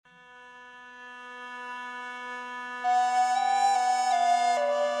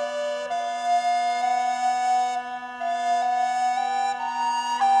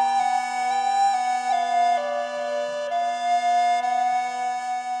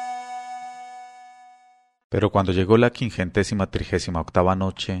Pero cuando llegó la 538ª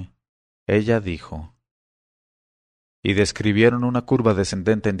noche, ella dijo: Y describieron una curva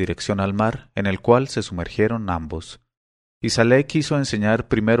descendente en dirección al mar, en el cual se sumergieron ambos. Y Saleh quiso enseñar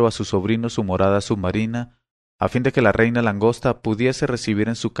primero a su sobrino su morada submarina, a fin de que la reina langosta pudiese recibir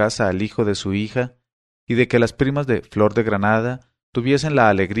en su casa al hijo de su hija, y de que las primas de Flor de Granada tuviesen la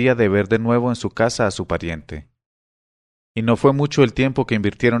alegría de ver de nuevo en su casa a su pariente. Y no fue mucho el tiempo que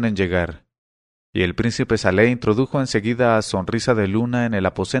invirtieron en llegar, y el príncipe Saleh introdujo enseguida a Sonrisa de Luna en el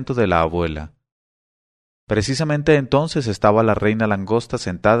aposento de la abuela. Precisamente entonces estaba la reina langosta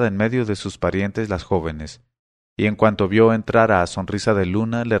sentada en medio de sus parientes las jóvenes, y en cuanto vio entrar a Sonrisa de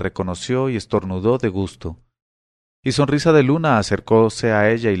Luna le reconoció y estornudó de gusto. Y Sonrisa de Luna acercóse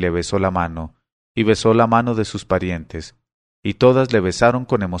a ella y le besó la mano, y besó la mano de sus parientes, y todas le besaron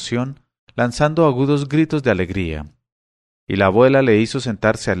con emoción, lanzando agudos gritos de alegría. Y la abuela le hizo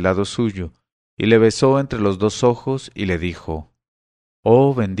sentarse al lado suyo, y le besó entre los dos ojos, y le dijo: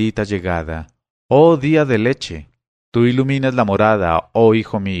 «Oh bendita llegada, oh día de leche, tú iluminas la morada, oh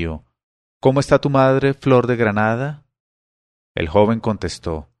hijo mío. ¿Cómo está tu madre, Flor de Granada?» El joven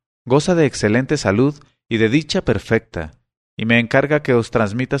contestó: «Goza de excelente salud y de dicha perfecta, y me encarga que os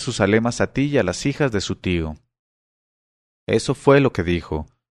transmita sus alemas a ti y a las hijas de su tío». Eso fue lo que dijo,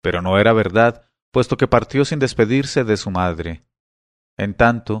 pero no era verdad, puesto que partió sin despedirse de su madre. En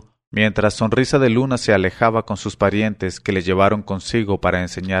tanto, mientras Sonrisa de Luna se alejaba con sus parientes que le llevaron consigo para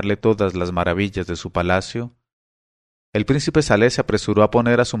enseñarle todas las maravillas de su palacio, el príncipe Saleh se apresuró a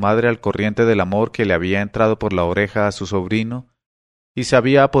poner a su madre al corriente del amor que le había entrado por la oreja a su sobrino y se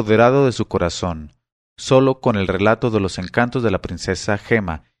había apoderado de su corazón, sólo con el relato de los encantos de la princesa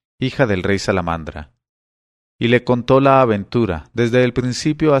Gema, hija del rey Salamandra. Y le contó la aventura, desde el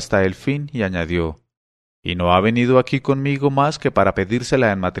principio hasta el fin, y añadió: «Y no ha venido aquí conmigo más que para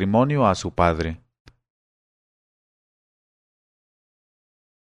pedírsela en matrimonio a su padre».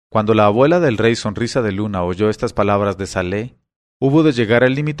 Cuando la abuela del rey Sonrisa de Luna oyó estas palabras de Saleh, hubo de llegar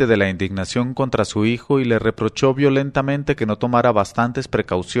al límite de la indignación contra su hijo y le reprochó violentamente que no tomara bastantes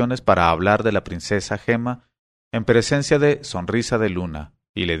precauciones para hablar de la princesa Gema en presencia de Sonrisa de Luna,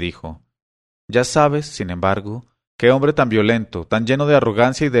 y le dijo: «Ya sabes, sin embargo, qué hombre tan violento, tan lleno de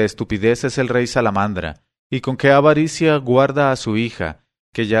arrogancia y de estupidez es el rey Salamandra, y con qué avaricia guarda a su hija,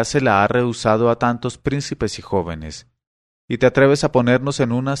 que ya se la ha rehusado a tantos príncipes y jóvenes. ¿Y te atreves a ponernos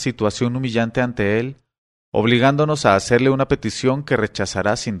en una situación humillante ante él, obligándonos a hacerle una petición que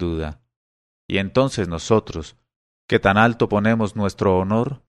rechazará sin duda? Y entonces nosotros, que tan alto ponemos nuestro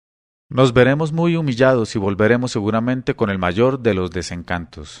honor, nos veremos muy humillados y volveremos seguramente con el mayor de los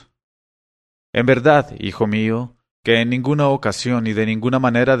desencantos. En verdad, hijo mío, que en ninguna ocasión y de ninguna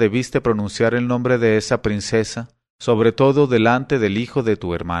manera debiste pronunciar el nombre de esa princesa, sobre todo delante del hijo de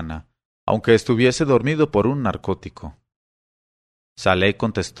tu hermana, aunque estuviese dormido por un narcótico». Saleh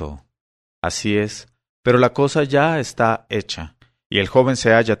contestó: «Así es, pero la cosa ya está hecha, y el joven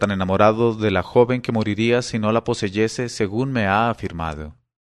se halla tan enamorado de la joven que moriría si no la poseyese, según me ha afirmado.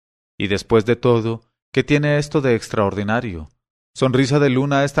 Y después de todo, ¿qué tiene esto de extraordinario? Sonrisa de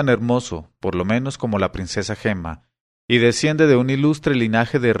Luna es tan hermoso, por lo menos como la princesa Gema, y desciende de un ilustre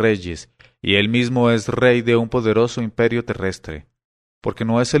linaje de reyes, y él mismo es rey de un poderoso imperio terrestre, porque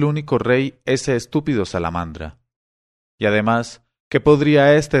no es el único rey ese estúpido Salamandra. Y además, ¿qué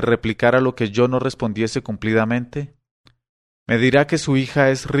podría éste replicar a lo que yo no respondiese cumplidamente? Me dirá que su hija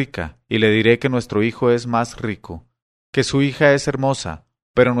es rica, y le diré que nuestro hijo es más rico, que su hija es hermosa,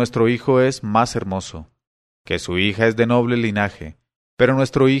 pero nuestro hijo es más hermoso, que su hija es de noble linaje, pero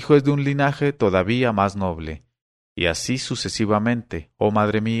nuestro hijo es de un linaje todavía más noble, y así sucesivamente, oh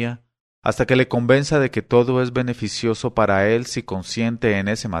madre mía, hasta que le convenza de que todo es beneficioso para él si consiente en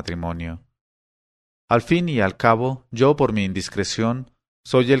ese matrimonio. Al fin y al cabo, yo por mi indiscreción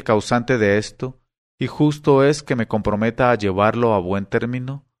soy el causante de esto, y justo es que me comprometa a llevarlo a buen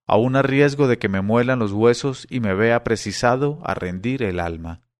término, aun a riesgo de que me muelan los huesos y me vea precisado a rendir el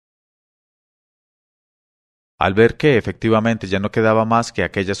alma». Al ver que efectivamente ya no quedaba más que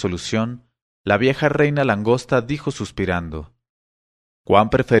aquella solución, la vieja reina langosta dijo suspirando: «Cuán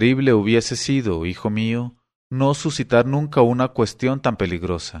preferible hubiese sido, hijo mío, no suscitar nunca una cuestión tan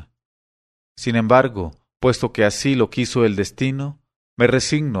peligrosa. Sin embargo, puesto que así lo quiso el destino, me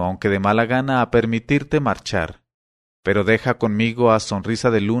resigno, aunque de mala gana, a permitirte marchar. Pero deja conmigo a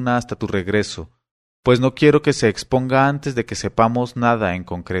Sonrisa de Luna hasta tu regreso, pues no quiero que se exponga antes de que sepamos nada en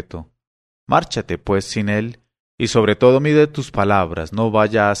concreto. Márchate, pues, sin él, y sobre todo mide tus palabras, no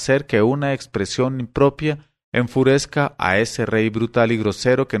vaya a ser que una expresión impropia enfurezca a ese rey brutal y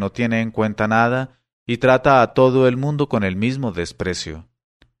grosero que no tiene en cuenta nada y trata a todo el mundo con el mismo desprecio».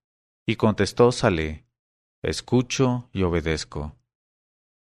 Y contestó Saleh: escucho y obedezco.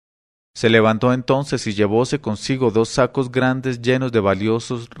 Se levantó entonces y llevóse consigo 2 sacos grandes llenos de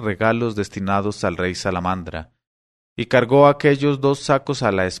valiosos regalos destinados al rey Salamandra, y cargó aquellos 2 sacos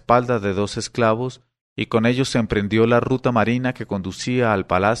a la espalda de 2 esclavos, y con ellos emprendió la ruta marina que conducía al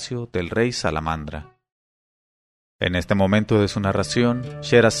palacio del rey Salamandra. En este momento de su narración,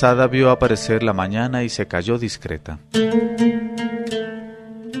 Sherazada vio aparecer la mañana y se calló discreta.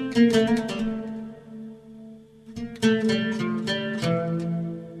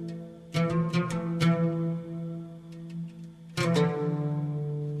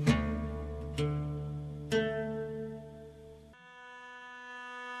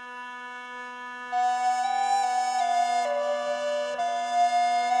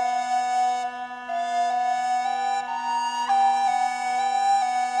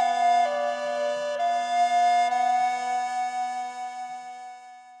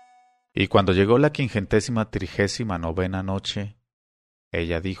 Y cuando llegó la 539ª noche,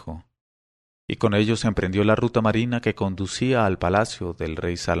 ella dijo, y con ellos emprendió la ruta marina que conducía al palacio del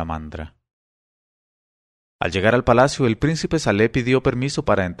rey Salamandra. Al llegar al palacio, el príncipe Saleh pidió permiso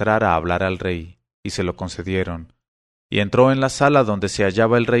para entrar a hablar al rey, y se lo concedieron, y entró en la sala donde se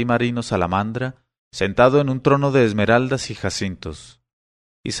hallaba el rey marino Salamandra, sentado en un trono de esmeraldas y jacintos.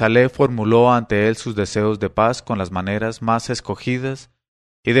 Y Saleh formuló ante él sus deseos de paz con las maneras más escogidas,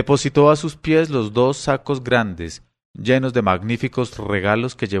 y depositó a sus pies los 2 sacos grandes, llenos de magníficos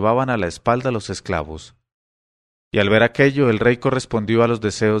regalos que llevaban a la espalda los esclavos. Y al ver aquello, el rey correspondió a los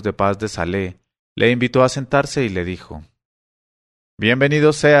deseos de paz de Saleh, le invitó a sentarse y le dijo,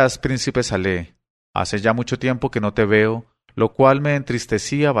 «Bienvenido seas, príncipe Saleh. Hace ya mucho tiempo que no te veo, lo cual me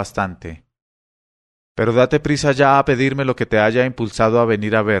entristecía bastante. Pero date prisa ya a pedirme lo que te haya impulsado a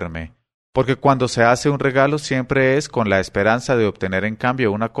venir a verme, porque cuando se hace un regalo siempre es con la esperanza de obtener en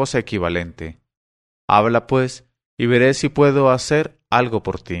cambio una cosa equivalente. Habla, pues, y veré si puedo hacer algo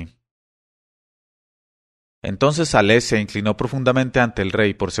por ti». Entonces Saleh se inclinó profundamente ante el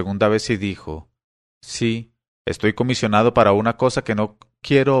rey por segunda vez y dijo, «Sí, estoy comisionado para una cosa que no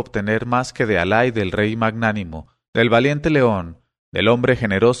quiero obtener más que de Alá y del rey magnánimo, del valiente león, del hombre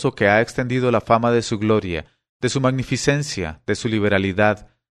generoso que ha extendido la fama de su gloria, de su magnificencia, de su liberalidad,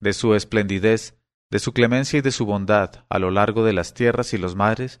 de su esplendidez, de su clemencia y de su bondad a lo largo de las tierras y los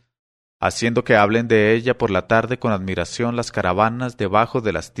mares, haciendo que hablen de ella por la tarde con admiración las caravanas debajo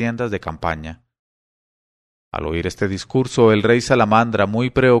de las tiendas de campaña». Al oír este discurso, el rey Salamandra, muy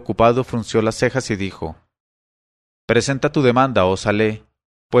preocupado, frunció las cejas y dijo, «Presenta tu demanda, oh Saleh,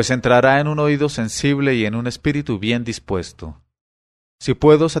 pues entrará en un oído sensible y en un espíritu bien dispuesto. Si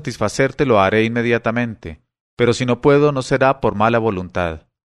puedo satisfacerte, lo haré inmediatamente, pero si no puedo, no será por mala voluntad,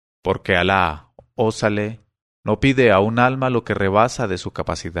 porque Alá, oh Saleh, no pide a un alma lo que rebasa de su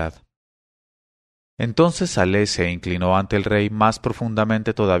capacidad». Entonces Saleh se inclinó ante el rey más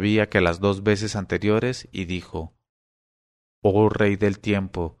profundamente todavía que las 2 veces anteriores y dijo, «Oh rey del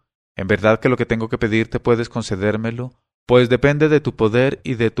tiempo, en verdad que lo que tengo que pedirte puedes concedérmelo, pues depende de tu poder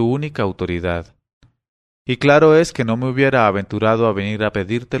y de tu única autoridad. Y claro es que no me hubiera aventurado a venir a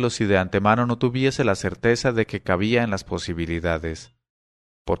pedírtelo si de antemano no tuviese la certeza de que cabía en las posibilidades.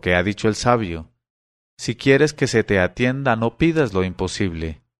 Porque ha dicho el sabio, si quieres que se te atienda, no pidas lo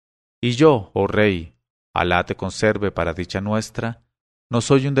imposible. Y yo, oh rey, Alá te conserve para dicha nuestra, no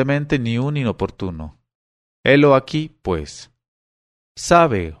soy un demente ni un inoportuno. Helo aquí, pues.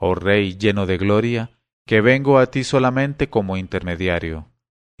 Sabe, oh rey lleno de gloria, que vengo a ti solamente como intermediario,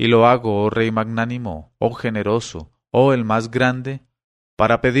 y lo hago, oh rey magnánimo, oh generoso, oh el más grande,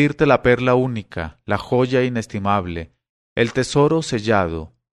 para pedirte la perla única, la joya inestimable, el tesoro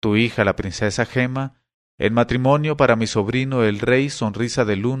sellado, tu hija la princesa Gema, en matrimonio para mi sobrino el rey Sonrisa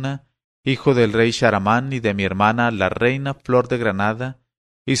de Luna, hijo del rey Sharamán y de mi hermana la reina Flor de Granada,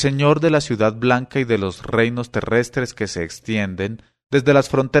 y señor de la ciudad blanca y de los reinos terrestres que se extienden desde las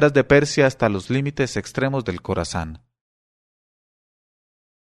fronteras de Persia hasta los límites extremos del Corasán.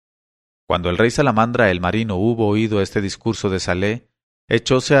 Cuando el rey Salamandra el marino hubo oído este discurso de Saleh,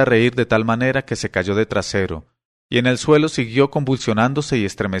 echóse a reír de tal manera que se cayó de trasero, y en el suelo siguió convulsionándose y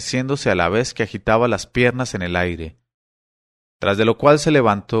estremeciéndose a la vez que agitaba las piernas en el aire. Tras de lo cual se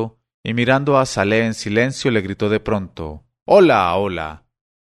levantó, y mirando a Saleh en silencio le gritó de pronto, «¡Hola, hola!»,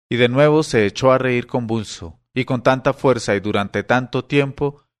 y de nuevo se echó a reír convulso, y con tanta fuerza y durante tanto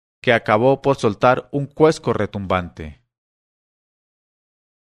tiempo, que acabó por soltar un cuesco retumbante.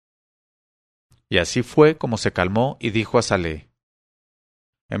 Y así fue como se calmó y dijo a Saleh,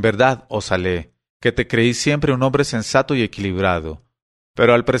 «En verdad, oh Saleh, que te creí siempre un hombre sensato y equilibrado,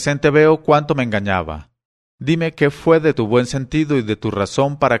 pero al presente veo cuánto me engañaba. Dime qué fue de tu buen sentido y de tu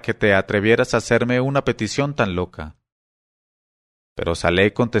razón para que te atrevieras a hacerme una petición tan loca. Pero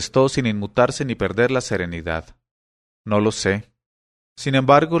Saleh contestó sin inmutarse ni perder la serenidad. No lo sé. Sin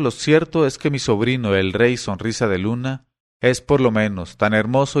embargo, lo cierto es que mi sobrino, el rey Sonrisa de Luna, es por lo menos tan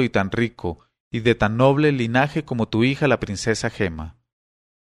hermoso y tan rico, y de tan noble linaje como tu hija la princesa Gema.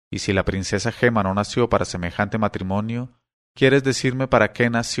 Y si la princesa Gema no nació para semejante matrimonio, ¿quieres decirme para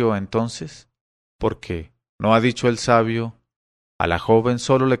qué nació entonces? Porque, ¿no ha dicho el sabio, a la joven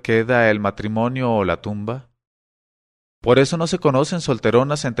solo le queda el matrimonio o la tumba? Por eso no se conocen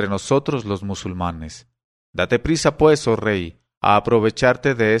solteronas entre nosotros los musulmanes. Date prisa, pues, oh rey, a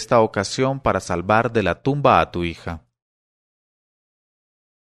aprovecharte de esta ocasión para salvar de la tumba a tu hija.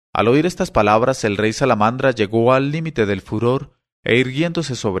 Al oír estas palabras, el rey Salamandra llegó al límite del furor e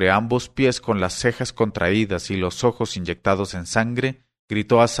irguiéndose sobre ambos pies con las cejas contraídas y los ojos inyectados en sangre,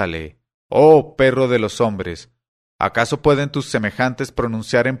 gritó a Saleh: «¡Oh, perro de los hombres! ¿Acaso pueden tus semejantes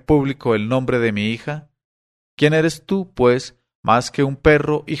pronunciar en público el nombre de mi hija? ¿Quién eres tú, pues, más que un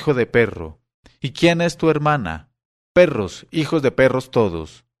perro, hijo de perro? ¿Y quién es tu hermana? Perros, hijos de perros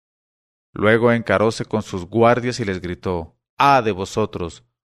todos». Luego encaróse con sus guardias y les gritó: «¡Ah de vosotros!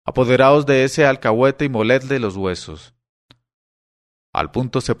 Apoderaos de ese alcahuete y moledle los huesos». Al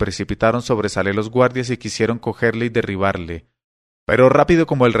punto se precipitaron sobre Saleh los guardias y quisieron cogerle y derribarle, pero rápido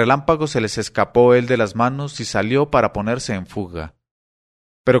como el relámpago se les escapó él de las manos y salió para ponerse en fuga.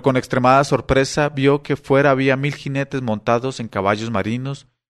 Pero con extremada sorpresa vio que fuera había 1000 jinetes montados en caballos marinos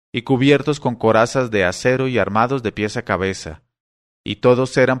y cubiertos con corazas de acero y armados de pies a cabeza, y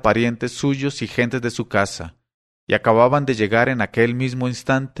todos eran parientes suyos y gentes de su casa, y acababan de llegar en aquel mismo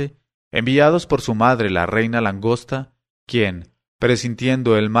instante, enviados por su madre la reina Langosta, quien,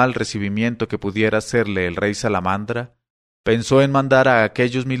 presintiendo el mal recibimiento que pudiera hacerle el rey Salamandra, pensó en mandar a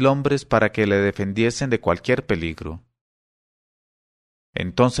aquellos 1000 hombres para que le defendiesen de cualquier peligro.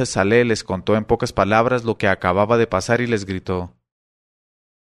 Entonces Saleh les contó en pocas palabras lo que acababa de pasar y les gritó: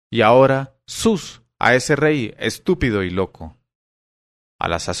 «Y ahora, ¡sus!, a ese rey, estúpido y loco». A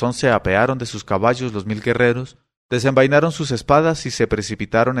la sazón se apearon de sus caballos los 1000 guerreros, desenvainaron sus espadas y se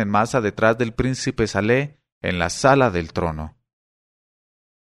precipitaron en masa detrás del príncipe Saleh en la sala del trono.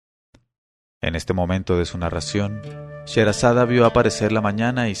 En este momento de su narración, Sherazada vio aparecer la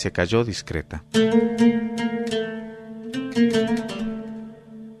mañana y se calló discreta.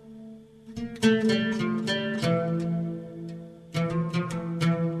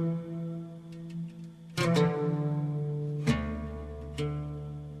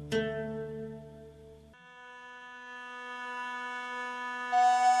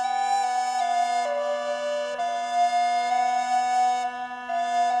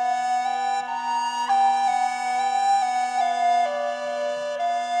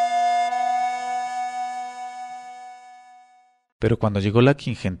 Pero cuando llegó la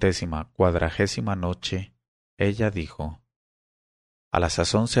 540ª noche, ella dijo: A la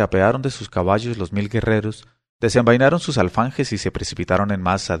sazón se apearon de sus caballos los 1000 guerreros, desenvainaron sus alfanjes y se precipitaron en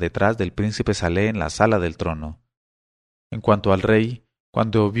masa detrás del príncipe Saleh en la sala del trono. En cuanto al rey,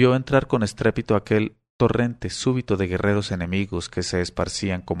 cuando vio entrar con estrépito aquel torrente súbito de guerreros enemigos que se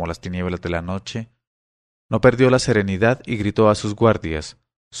esparcían como las tinieblas de la noche, no perdió la serenidad y gritó a sus guardias: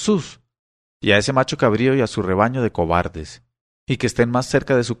 «¡Sus!», y a ese macho cabrío y a su rebaño de cobardes, y que estén más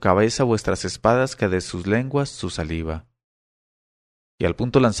cerca de su cabeza vuestras espadas que de sus lenguas su saliva. Y al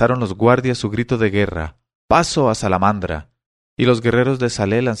punto lanzaron los guardias su grito de guerra: «¡Paso a Salamandra!», y los guerreros de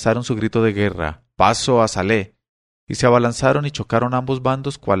Saleh lanzaron su grito de guerra: «¡Paso a Saleh!», y se abalanzaron y chocaron ambos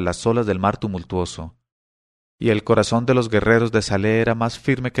bandos cual las olas del mar tumultuoso. Y el corazón de los guerreros de Saleh era más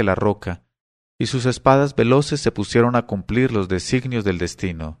firme que la roca, y sus espadas veloces se pusieron a cumplir los designios del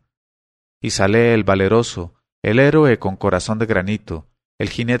destino. Y Saleh el valeroso, el héroe con corazón de granito, el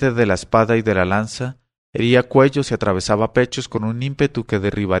jinete de la espada y de la lanza, hería cuellos y atravesaba pechos con un ímpetu que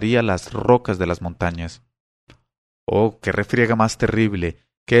derribaría las rocas de las montañas. ¡Oh, qué refriega más terrible,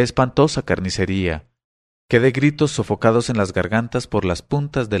 qué espantosa carnicería! ¡Qué de gritos sofocados en las gargantas por las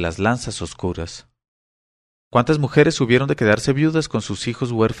puntas de las lanzas oscuras! ¿Cuántas mujeres hubieron de quedarse viudas con sus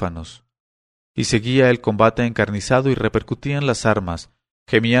hijos huérfanos? Y seguía el combate encarnizado y repercutían las armas,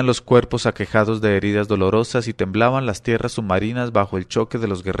 gemían los cuerpos aquejados de heridas dolorosas y temblaban las tierras submarinas bajo el choque de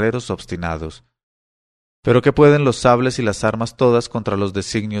los guerreros obstinados. ¿Pero qué pueden los sables y las armas todas contra los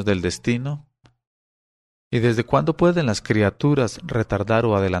designios del destino? ¿Y desde cuándo pueden las criaturas retardar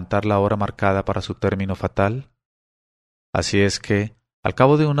o adelantar la hora marcada para su término fatal? Así es que, al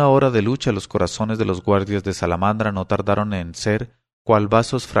cabo de una hora de lucha, los corazones de los guardias de Salamandra no tardaron en ser cual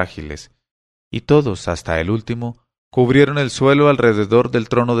vasos frágiles, y todos, hasta el último, cubrieron el suelo alrededor del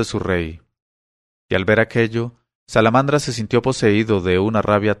trono de su rey. y al ver aquello, Salamandra se sintió poseído de una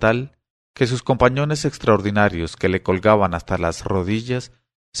rabia tal que sus compañones extraordinarios que le colgaban hasta las rodillas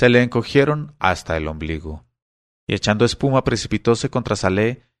se le encogieron hasta el ombligo, y echando espuma precipitóse contra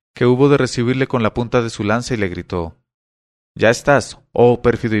Saleh, que hubo de recibirle con la punta de su lanza y le gritó: «Ya estás, oh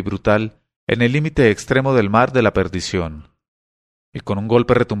pérfido y brutal, en el límite extremo del mar de la perdición». Y con un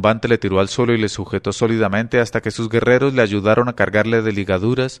golpe retumbante le tiró al suelo y le sujetó sólidamente hasta que sus guerreros le ayudaron a cargarle de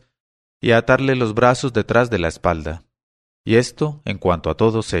ligaduras y a atarle los brazos detrás de la espalda. Y esto en cuanto a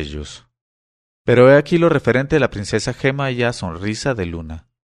todos ellos. Pero he aquí lo referente a la princesa Gema y a Sonrisa de Luna.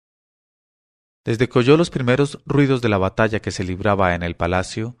 Desde que oyó los primeros ruidos de la batalla que se libraba en el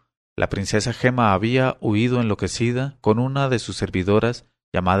palacio, la princesa Gema había huido enloquecida con una de sus servidoras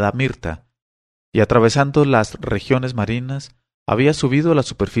llamada Mirta, y atravesando las regiones marinas, había subido a la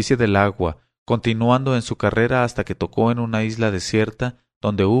superficie del agua, continuando en su carrera hasta que tocó en una isla desierta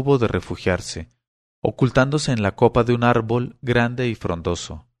donde hubo de refugiarse, ocultándose en la copa de un árbol grande y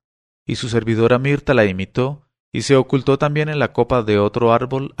frondoso. Y su servidora Mirta la imitó y se ocultó también en la copa de otro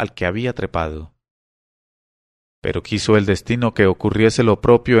árbol al que había trepado. Pero quiso el destino que ocurriese lo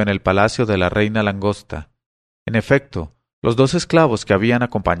propio en el palacio de la reina Langosta. En efecto, los 2 esclavos que habían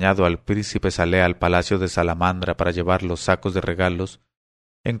acompañado al príncipe Saleh al palacio de Salamandra para llevar los sacos de regalos,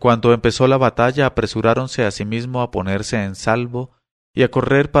 en cuanto empezó la batalla apresuráronse asimismo a ponerse en salvo y a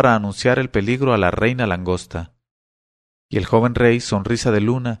correr para anunciar el peligro a la reina Langosta. Y el joven rey Sonrisa de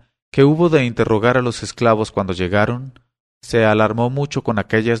Luna, que hubo de interrogar a los esclavos cuando llegaron, se alarmó mucho con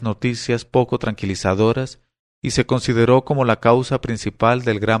aquellas noticias poco tranquilizadoras y se consideró como la causa principal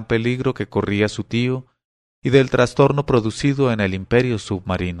del gran peligro que corría su tío y del trastorno producido en el imperio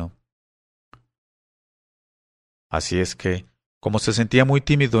submarino. Así es que, como se sentía muy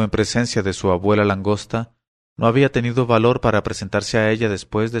tímido en presencia de su abuela Langosta, no había tenido valor para presentarse a ella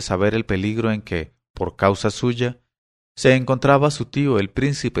después de saber el peligro en que, por causa suya, se encontraba su tío el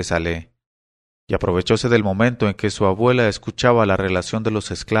príncipe Saleh, y aprovechóse del momento en que su abuela escuchaba la relación de los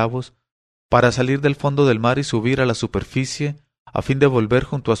esclavos para salir del fondo del mar y subir a la superficie a fin de volver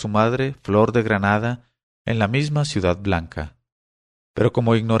junto a su madre, Flor de Granada, en la misma Ciudad Blanca. Pero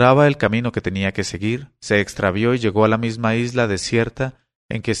como ignoraba el camino que tenía que seguir, se extravió y llegó a la misma isla desierta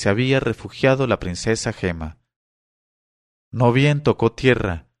en que se había refugiado la princesa Gema. No bien tocó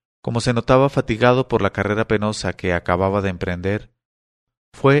tierra, como se notaba fatigado por la carrera penosa que acababa de emprender,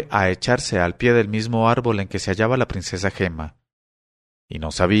 fue a echarse al pie del mismo árbol en que se hallaba la princesa Gema, y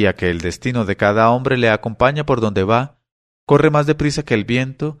no sabía que el destino de cada hombre le acompaña por donde va, corre más deprisa que el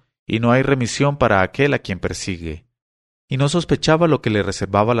viento, y no hay remisión para aquel a quien persigue, y no sospechaba lo que le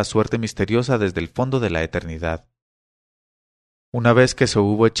reservaba la suerte misteriosa desde el fondo de la eternidad. Una vez que se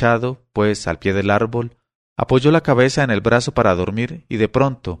hubo echado, pues, al pie del árbol, apoyó la cabeza en el brazo para dormir, y de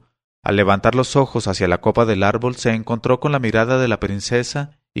pronto, al levantar los ojos hacia la copa del árbol, se encontró con la mirada de la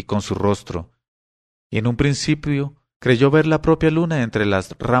princesa y con su rostro, y en un principio creyó ver la propia luna entre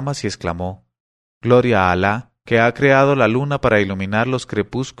las ramas y exclamó: «Gloria a Alá, que ha creado la luna para iluminar los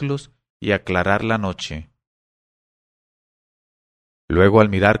crepúsculos y aclarar la noche». Luego, al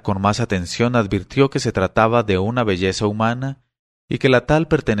mirar con más atención, advirtió que se trataba de una belleza humana y que la tal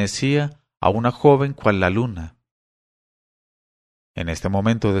pertenecía a una joven cual la luna. En este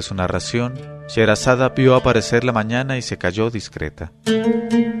momento de su narración, Sherazada vio aparecer la mañana y se calló discreta.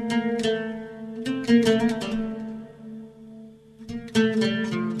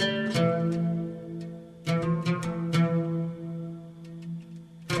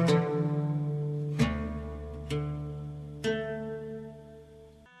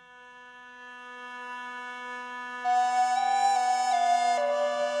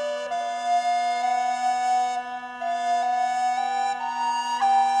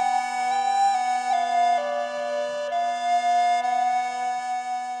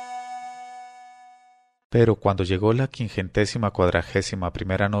 Pero cuando llegó la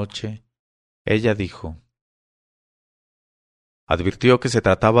 541ª noche, ella dijo: advirtió que se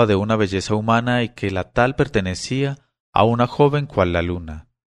trataba de una belleza humana y que la tal pertenecía a una joven cual la luna.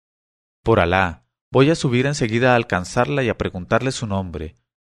 Por Alá, voy a subir enseguida a alcanzarla y a preguntarle su nombre,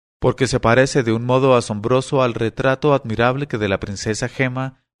 porque se parece de un modo asombroso al retrato admirable que de la princesa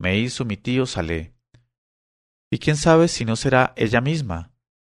Gema me hizo mi tío Saleh. Y quién sabe si no será ella misma.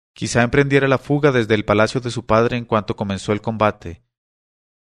 Quizá emprendiera la fuga desde el palacio de su padre en cuanto comenzó el combate.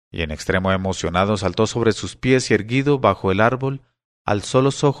 Y en extremo emocionado saltó sobre sus pies y erguido bajo el árbol, alzó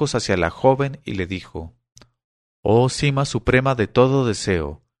los ojos hacia la joven y le dijo: «Oh cima suprema de todo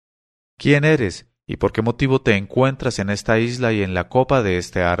deseo, ¿quién eres y por qué motivo te encuentras en esta isla y en la copa de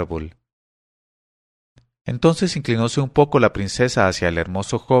este árbol?» Entonces inclinóse un poco la princesa hacia el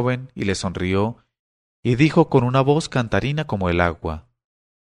hermoso joven y le sonrió y dijo con una voz cantarina como el agua: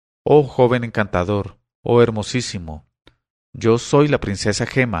 «Oh joven encantador, oh hermosísimo, yo soy la princesa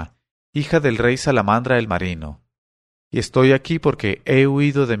Gema, hija del rey Salamandra el Marino, y estoy aquí porque he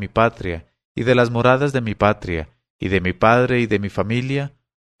huido de mi patria, y de las moradas de mi patria, y de mi padre y de mi familia,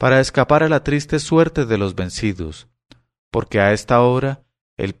 para escapar a la triste suerte de los vencidos, porque a esta hora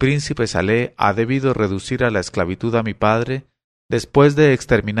el príncipe Saleh ha debido reducir a la esclavitud a mi padre después de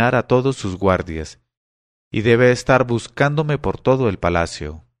exterminar a todos sus guardias, y debe estar buscándome por todo el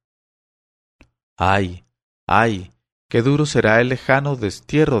palacio. ¡Ay, ay! ¡Qué duro será el lejano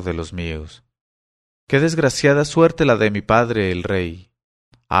destierro de los míos! ¡Qué desgraciada suerte la de mi padre el rey!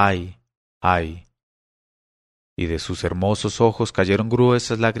 ¡Ay, ay! Y de sus hermosos ojos cayeron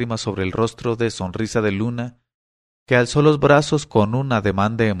gruesas lágrimas sobre el rostro de Sonrisa de Luna, que alzó los brazos con un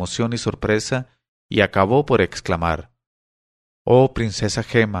ademán de emoción y sorpresa y acabó por exclamar: «Oh princesa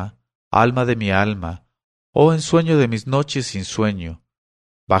Gema, alma de mi alma, oh ensueño de mis noches sin sueño,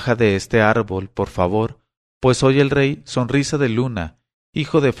 baja de este árbol, por favor, pues soy el rey Sonrisa de Luna,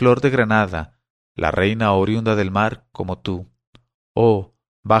 hijo de Flor de Granada, la reina oriunda del mar como tú. Oh,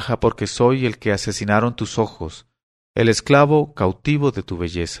 baja porque soy el que asesinaron tus ojos, el esclavo cautivo de tu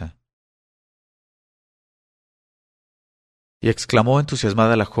belleza». Y exclamó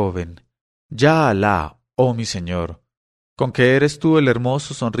entusiasmada la joven: «Ya Alá, oh mi señor, con que eres tú el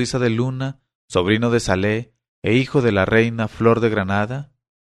hermoso Sonrisa de Luna, sobrino de Saleh e hijo de la reina Flor de Granada».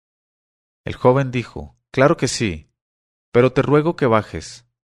 El joven dijo: «Claro que sí, pero te ruego que bajes».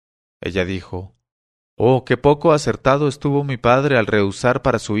 Ella dijo: «Oh, qué poco acertado estuvo mi padre al rehusar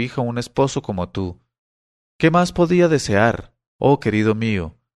para su hija un esposo como tú. ¿Qué más podía desear, oh querido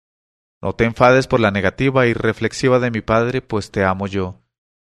mío? No te enfades por la negativa irreflexiva de mi padre, pues te amo yo.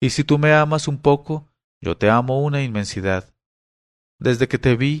 Y si tú me amas un poco, yo te amo una inmensidad. Desde que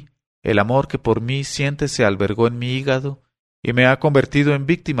te vi, el amor que por mí sientes se albergó en mi hígado y me ha convertido en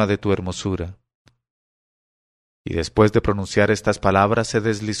víctima de tu hermosura». Y después de pronunciar estas palabras se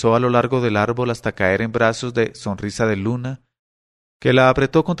deslizó a lo largo del árbol hasta caer en brazos de Sonrisa de Luna, que la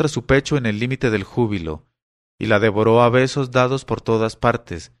apretó contra su pecho en el límite del júbilo, y la devoró a besos dados por todas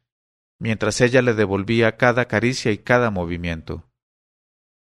partes, mientras ella le devolvía cada caricia y cada movimiento.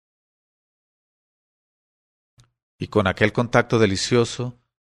 Y con aquel contacto delicioso,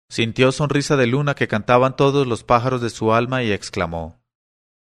 sintió Sonrisa de Luna que cantaban todos los pájaros de su alma y exclamó: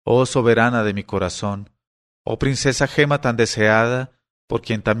 «Oh soberana de mi corazón, oh princesa Gema tan deseada, por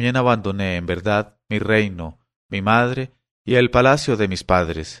quien también abandoné en verdad mi reino, mi madre y el palacio de mis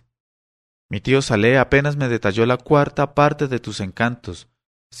padres. Mi tío Saleh apenas me detalló la cuarta parte de tus encantos,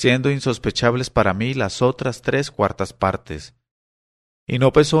 siendo insospechables para mí las otras 3/4 partes. Y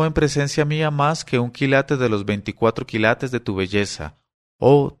no pesó en presencia mía más que 1 quilate de los 24 quilates de tu belleza,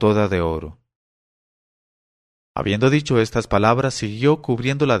 oh toda de oro». Habiendo dicho estas palabras, siguió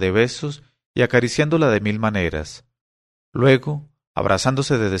cubriéndola de besos y acariciándola de 1000 maneras. Luego,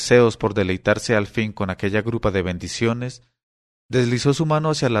 abrazándose de deseos por deleitarse al fin con aquella grupa de bendiciones, deslizó su mano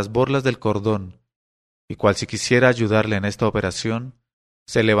hacia las borlas del cordón, y cual si quisiera ayudarle en esta operación,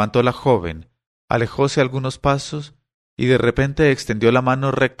 se levantó la joven, alejóse algunos pasos, y de repente extendió la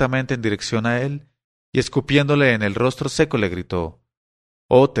mano rectamente en dirección a él, y escupiéndole en el rostro seco le gritó: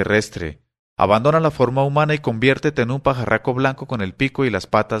 «Oh terrestre, abandona la forma humana y conviértete en un pajarraco blanco con el pico y las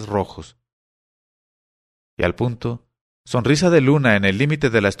patas rojos». Y al punto, Sonrisa de Luna, en el límite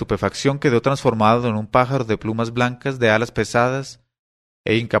de la estupefacción, quedó transformado en un pájaro de plumas blancas, de alas pesadas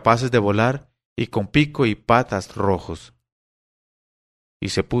e incapaces de volar, y con pico y patas rojos. Y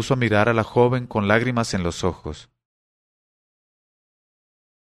se puso a mirar a la joven con lágrimas en los ojos.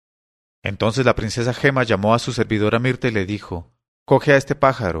 Entonces la princesa Gema llamó a su servidora Mirta y le dijo: «Coge a este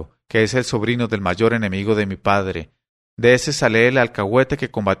pájaro, que es el sobrino del mayor enemigo de mi padre, de ese Saleh el alcahuete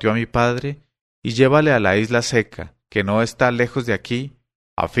que combatió a mi padre, y llévale a la isla seca, que no está lejos de aquí,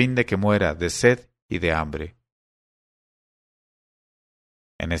 a fin de que muera de sed y de hambre».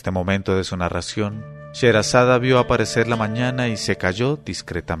 En este momento de su narración, Sherazada vio aparecer la mañana y se calló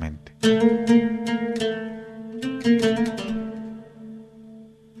discretamente.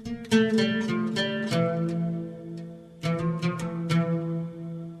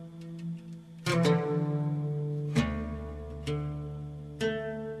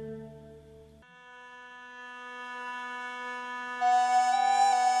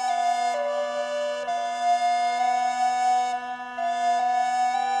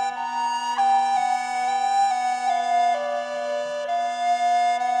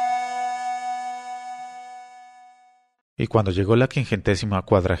 Y cuando llegó la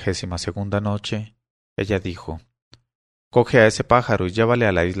 542ª noche, ella dijo: «Coge a ese pájaro y llévale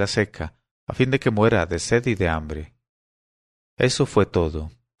a la isla seca, a fin de que muera de sed y de hambre. Eso fue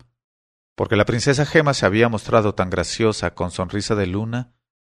todo. Porque la princesa Gema se había mostrado tan graciosa con sonrisa de luna,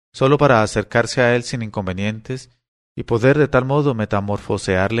 solo para acercarse a él sin inconvenientes y poder de tal modo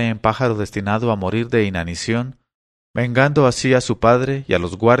metamorfosearle en pájaro destinado a morir de inanición, vengando así a su padre y a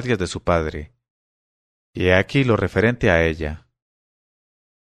los guardias de su padre. Y he aquí lo referente a ella.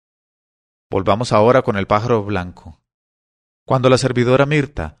 Volvamos ahora con el pájaro blanco. Cuando la servidora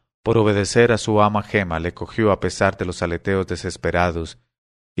Mirta, por obedecer a su ama Gema, le cogió a pesar de los aleteos desesperados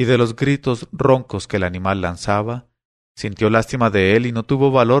y de los gritos roncos que el animal lanzaba, sintió lástima de él y no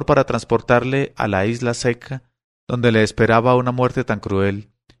tuvo valor para transportarle a la isla seca, donde le esperaba una muerte tan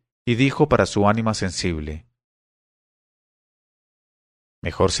cruel, y dijo para su ánima sensible: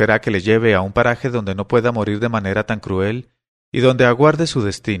 mejor será que le lleve a un paraje donde no pueda morir de manera tan cruel y donde aguarde su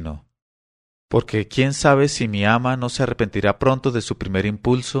destino, porque quién sabe si mi ama no se arrepentirá pronto de su primer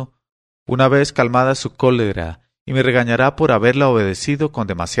impulso, una vez calmada su cólera, y me regañará por haberla obedecido con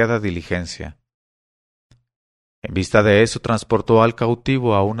demasiada diligencia. En vista de eso transportó al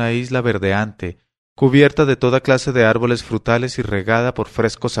cautivo a una isla verdeante, cubierta de toda clase de árboles frutales y regada por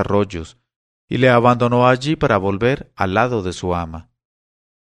frescos arroyos, y le abandonó allí para volver al lado de su ama.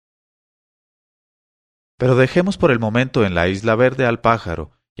 Pero dejemos por el momento en la isla verde al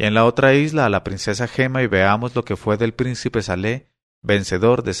pájaro, y en la otra isla a la princesa Gema, y veamos lo que fue del príncipe Saleh,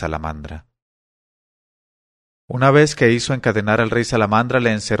 vencedor de Salamandra. Una vez que hizo encadenar al rey Salamandra,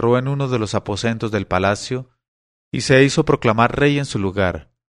 le encerró en uno de los aposentos del palacio, y se hizo proclamar rey en su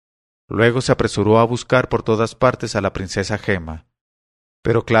lugar. Luego se apresuró a buscar por todas partes a la princesa Gema,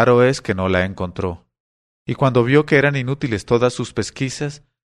 pero claro es que no la encontró, y cuando vio que eran inútiles todas sus pesquisas,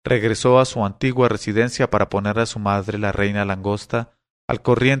 regresó a su antigua residencia para poner a su madre, la reina langosta, al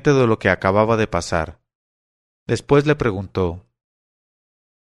corriente de lo que acababa de pasar. Después le preguntó: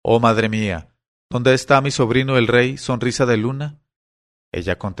 «Oh madre mía, ¿dónde está mi sobrino el rey Sonrisa de Luna?»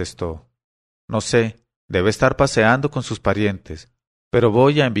 Ella contestó: «No sé, debe estar paseando con sus parientes, pero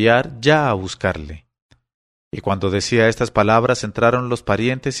voy a enviar ya a buscarle». Y cuando decía estas palabras entraron los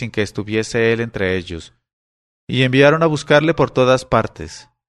parientes sin que estuviese él entre ellos, y enviaron a buscarle por todas partes.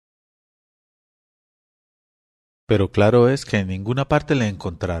 Pero claro es que en ninguna parte le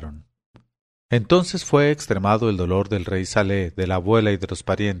encontraron. Entonces fue extremado el dolor del rey Saleh, de la abuela y de los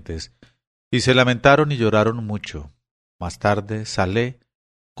parientes, y se lamentaron y lloraron mucho. Más tarde, Saleh,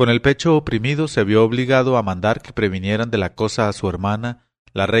 con el pecho oprimido, se vio obligado a mandar que previnieran de la cosa a su hermana,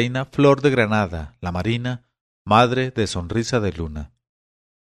 la reina Flor de Granada, la marina, madre de Sonrisa de Luna.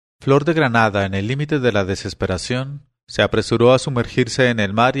 Flor de Granada, en el límite de la desesperación, se apresuró a sumergirse en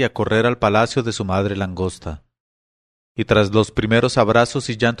el mar y a correr al palacio de su madre langosta. Y tras los primeros abrazos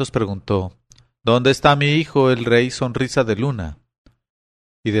y llantos preguntó: «¿Dónde está mi hijo, el rey Sonrisa de Luna?»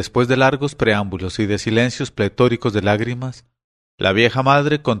 Y después de largos preámbulos y de silencios pletóricos de lágrimas, la vieja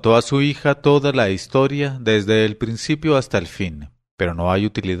madre contó a su hija toda la historia desde el principio hasta el fin, pero no hay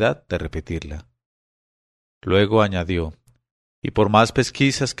utilidad de repetirla. Luego añadió: «Y por más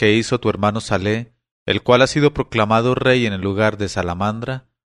pesquisas que hizo tu hermano Saleh, el cual ha sido proclamado rey en el lugar de Salamandra,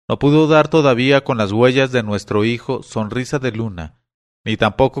 no pudo dar todavía con las huellas de nuestro hijo Sonrisa de Luna, ni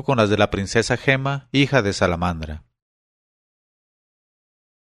tampoco con las de la princesa Gema, hija de Salamandra».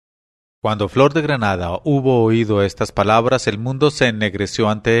 Cuando Flor de Granada hubo oído estas palabras, el mundo se ennegreció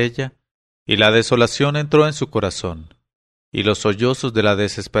ante ella, y la desolación entró en su corazón, y los sollozos de la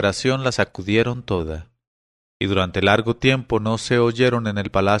desesperación la sacudieron toda, y durante largo tiempo no se oyeron en el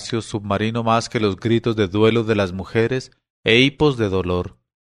palacio submarino más que los gritos de duelo de las mujeres e hipos de dolor.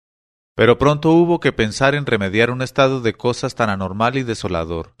 Pero pronto hubo que pensar en remediar un estado de cosas tan anormal y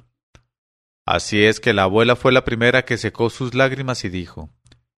desolador. Así es que la abuela fue la primera que secó sus lágrimas y dijo: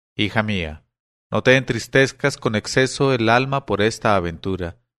 «Hija mía, no te entristezcas con exceso el alma por esta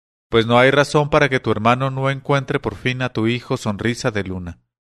aventura, pues no hay razón para que tu hermano no encuentre por fin a tu hijo Sonrisa de Luna.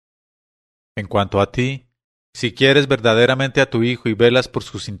 En cuanto a ti, si quieres verdaderamente a tu hijo y velas por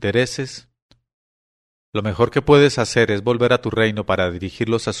sus intereses, lo mejor que puedes hacer es volver a tu reino para dirigir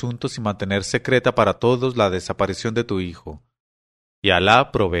los asuntos y mantener secreta para todos la desaparición de tu hijo, y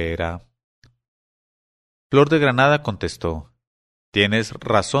Alá proveerá». Flor de Granada contestó: «Tienes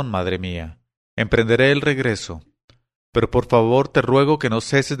razón, madre mía. Emprenderé el regreso. Pero por favor te ruego que no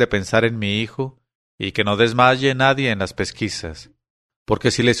ceses de pensar en mi hijo y que no desmaye nadie en las pesquisas, porque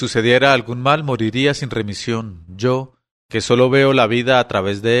si le sucediera algún mal moriría sin remisión, yo, que solo veo la vida a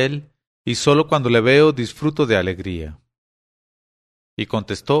través de él, y solo cuando le veo disfruto de alegría». Y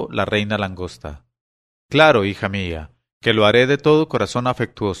contestó la reina langosta: «Claro, hija mía, que lo haré de todo corazón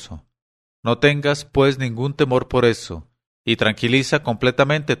afectuoso. No tengas, pues, ningún temor por eso, y tranquiliza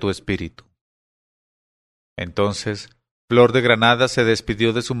completamente tu espíritu». Entonces Flor de Granada se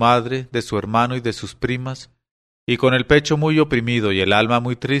despidió de su madre, de su hermano y de sus primas, y con el pecho muy oprimido y el alma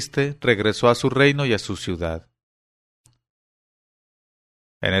muy triste, regresó a su reino y a su ciudad.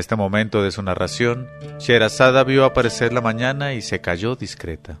 En este momento de su narración, Sherazada vio aparecer la mañana y se calló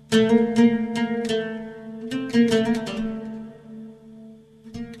discreta.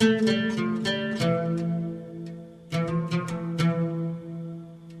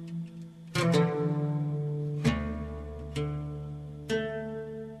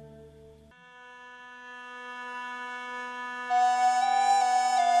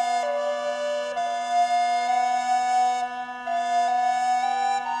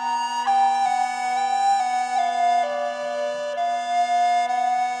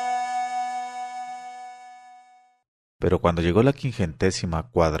 Pero cuando llegó la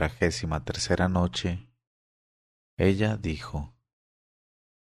 543ª noche, ella dijo: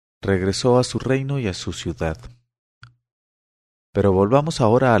 regresó a su reino y a su ciudad. Pero volvamos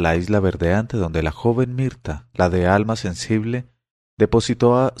ahora a la isla verdeante donde la joven Mirta, la de alma sensible,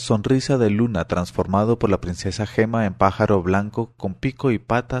 depositó a Sonrisa de Luna transformado por la princesa Gema en pájaro blanco con pico y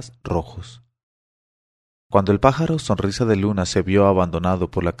patas rojos. Cuando el pájaro Sonrisa de Luna se vio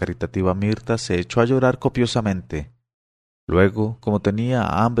abandonado por la caritativa Mirta, se echó a llorar copiosamente. Luego, como tenía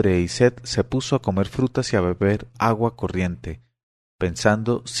hambre y sed, se puso a comer frutas y a beber agua corriente,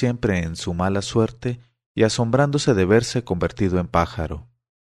 pensando siempre en su mala suerte y asombrándose de verse convertido en pájaro.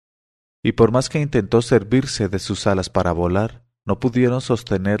 Y por más que intentó servirse de sus alas para volar, no pudieron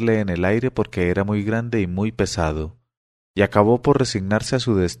sostenerle en el aire porque era muy grande y muy pesado, y acabó por resignarse a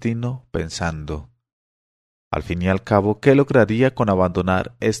su destino, pensando: al fin y al cabo, ¿qué lograría con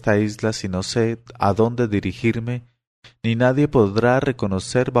abandonar esta isla si no sé a dónde dirigirme, ni nadie podrá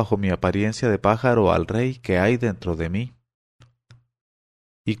reconocer bajo mi apariencia de pájaro al rey que hay dentro de mí?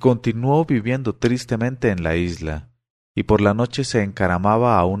 Y continuó viviendo tristemente en la isla, y por la noche se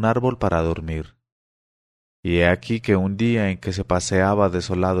encaramaba a un árbol para dormir. Y he aquí que un día en que se paseaba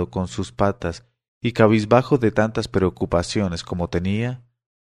desolado con sus patas y cabizbajo de tantas preocupaciones como tenía,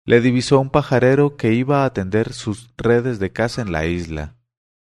 le divisó un pajarero que iba a tender sus redes de caza en la isla.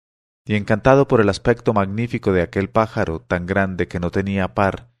 Y encantado por el aspecto magnífico de aquel pájaro tan grande que no tenía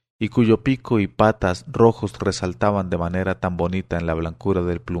par, y cuyo pico y patas rojos resaltaban de manera tan bonita en la blancura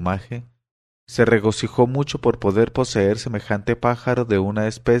del plumaje, se regocijó mucho por poder poseer semejante pájaro de una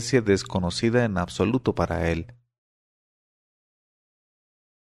especie desconocida en absoluto para él.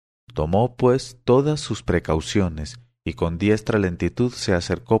 Tomó, pues, todas sus precauciones, y con diestra lentitud se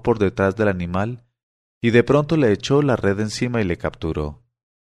acercó por detrás del animal, y de pronto le echó la red encima y le capturó.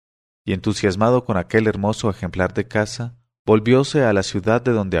 Y entusiasmado con aquel hermoso ejemplar de caza, volvióse a la ciudad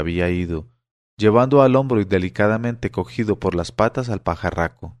de donde había ido, llevando al hombro y delicadamente cogido por las patas al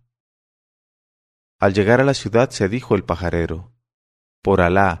pajarraco. Al llegar a la ciudad se dijo el pajarero: por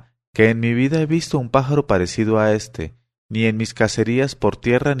Alá, que en mi vida he visto un pájaro parecido a éste, ni en mis cacerías por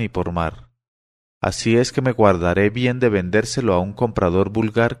tierra ni por mar. Así es que me guardaré bien de vendérselo a un comprador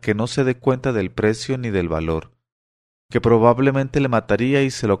vulgar que no se dé cuenta del precio ni del valor, que probablemente le mataría y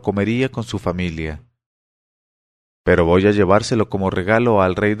se lo comería con su familia. Pero voy a llevárselo como regalo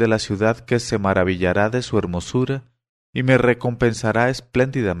al rey de la ciudad, que se maravillará de su hermosura y me recompensará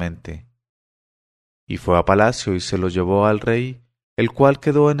espléndidamente. Y fue a palacio y se lo llevó al rey, el cual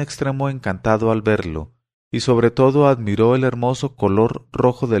quedó en extremo encantado al verlo, y sobre todo admiró el hermoso color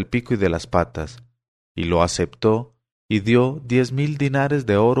rojo del pico y de las patas, y lo aceptó, y dio 10.000 dinares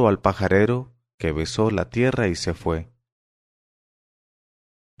de oro al pajarero, que besó la tierra y se fue.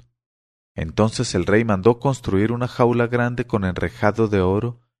 Entonces el rey mandó construir una jaula grande con enrejado de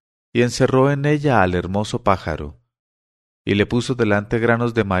oro, y encerró en ella al hermoso pájaro, y le puso delante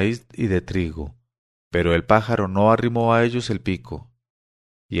granos de maíz y de trigo, pero el pájaro no arrimó a ellos el pico.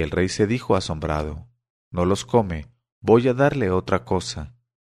 Y el rey se dijo asombrado: no los come, voy a darle otra cosa.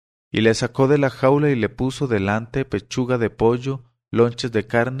 Y le sacó de la jaula y le puso delante pechuga de pollo, lonches de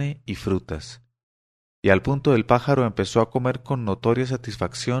carne y frutas. Y al punto el pájaro empezó a comer con notoria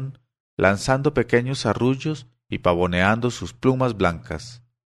satisfacción, lanzando pequeños arrullos y pavoneando sus plumas blancas.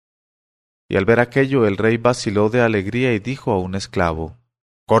 Y al ver aquello el rey vaciló de alegría y dijo a un esclavo: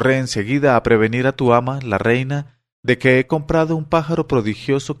 corre enseguida a prevenir a tu ama, la reina, de que he comprado un pájaro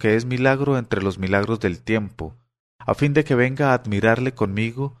prodigioso que es milagro entre los milagros del tiempo, a fin de que venga a admirarle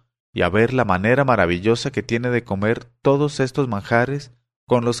conmigo y a ver la manera maravillosa que tiene de comer todos estos manjares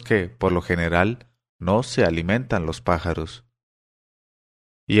con los que, por lo general, no se alimentan los pájaros.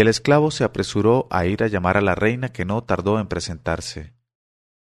 Y el esclavo se apresuró a ir a llamar a la reina, que no tardó en presentarse.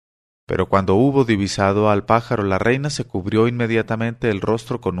 Pero cuando hubo divisado al pájaro, la reina se cubrió inmediatamente el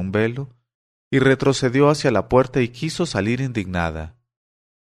rostro con un velo, y retrocedió hacia la puerta y quiso salir indignada.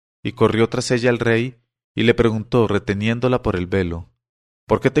 Y corrió tras ella el rey, y le preguntó, reteniéndola por el velo,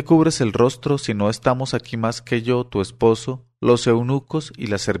 ¿por qué te cubres el rostro si no estamos aquí más que yo, tu esposo, los eunucos y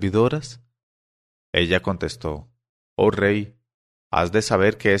las servidoras? Ella contestó, Oh rey, has de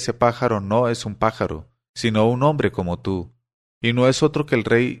saber que ese pájaro no es un pájaro, sino un hombre como tú, y no es otro que el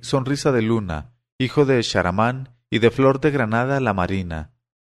rey Sonrisa de Luna, hijo de Sharamán y de Flor de Granada la marina,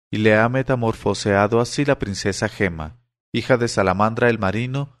 y le ha metamorfoseado así la princesa Gema, hija de Salamandra el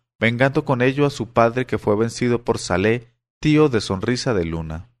marino, vengando con ello a su padre que fue vencido por Saleh, tío de Sonrisa de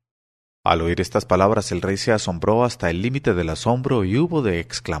Luna. Al oír estas palabras el rey se asombró hasta el límite del asombro y hubo de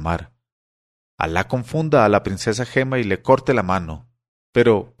exclamar, Alá confunda a la princesa Gema y le corte la mano,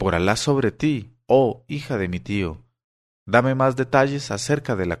 pero por Alá sobre ti, oh hija de mi tío, dame más detalles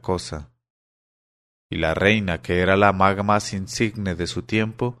acerca de la cosa. Y la reina, que era la maga más insigne de su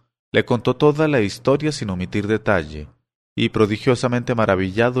tiempo, le contó toda la historia sin omitir detalle, y prodigiosamente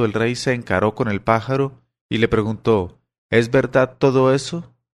maravillado el rey se encaró con el pájaro y le preguntó, ¿es verdad todo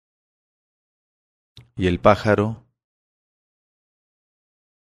eso? Y el pájaro...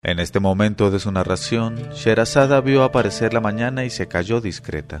 En este momento de su narración, Sherazada vio aparecer la mañana y se calló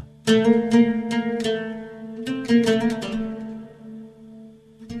discreta.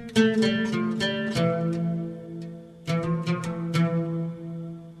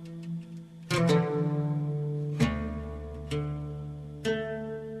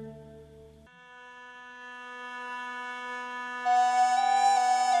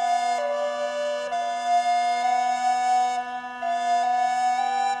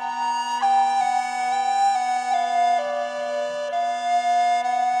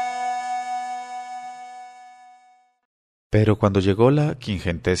 Pero cuando llegó la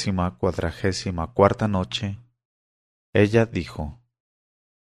 544ª noche, ella dijo,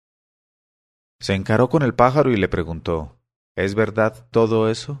 se encaró con el pájaro y le preguntó, ¿es verdad todo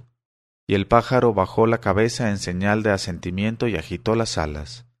eso? Y el pájaro bajó la cabeza en señal de asentimiento y agitó las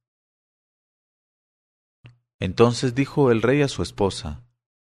alas. Entonces dijo el rey a su esposa,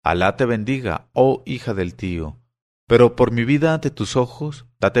 Alá te bendiga, oh hija del tío, pero por mi vida ante tus ojos,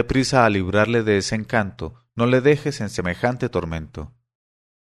 date prisa a librarle de ese encanto, no le dejes en semejante tormento.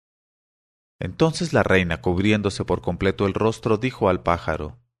 Entonces la reina, cubriéndose por completo el rostro, dijo al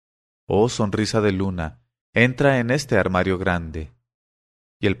pájaro, Oh Sonrisa de Luna, entra en este armario grande.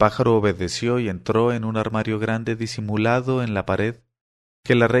 Y el pájaro obedeció y entró en un armario grande disimulado en la pared,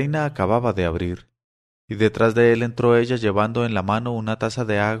 que la reina acababa de abrir, y detrás de él entró ella llevando en la mano una taza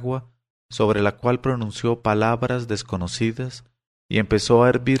de agua, sobre la cual pronunció palabras desconocidas, y empezó a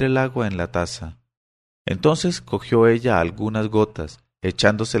hervir el agua en la taza. Entonces cogió ella algunas gotas,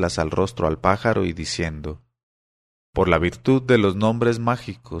 echándoselas al rostro al pájaro y diciendo, Por la virtud de los nombres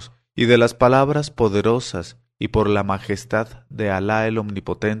mágicos y de las palabras poderosas y por la majestad de Alá el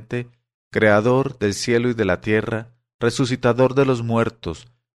Omnipotente, Creador del cielo y de la tierra, resucitador de los muertos,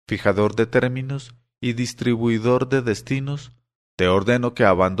 fijador de términos y distribuidor de destinos, te ordeno que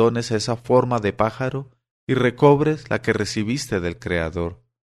abandones esa forma de pájaro y recobres la que recibiste del Creador.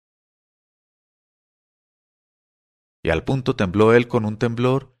 Y al punto tembló él con un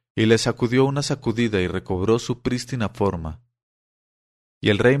temblor, y le sacudió una sacudida y recobró su prístina forma. Y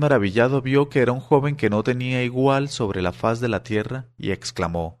el rey maravillado vio que era un joven que no tenía igual sobre la faz de la tierra, y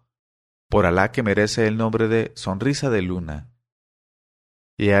exclamó, Por Alá que merece el nombre de Sonrisa de Luna.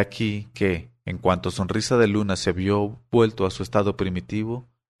 Y he aquí que, en cuanto Sonrisa de Luna se vio vuelto a su estado primitivo,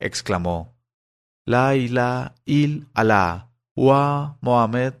 exclamó, La ilaha il Alá, wa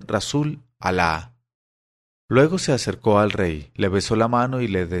Mohamed Rasul Alá. Luego se acercó al rey, le besó la mano y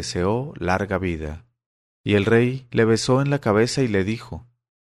le deseó larga vida. Y el rey le besó en la cabeza y le dijo,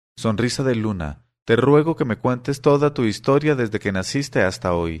 Sonrisa de Luna, te ruego que me cuentes toda tu historia desde que naciste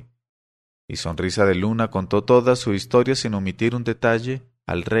hasta hoy. Y Sonrisa de Luna contó toda su historia sin omitir un detalle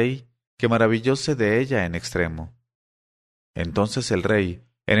al rey, que maravillóse de ella en extremo. Entonces el rey,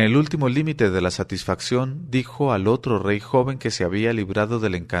 en el último límite de la satisfacción, dijo al otro rey joven que se había librado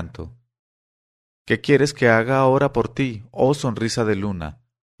del encanto, ¿Qué quieres que haga ahora por ti, oh Sonrisa de Luna?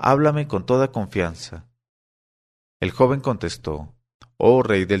 Háblame con toda confianza. El joven contestó, Oh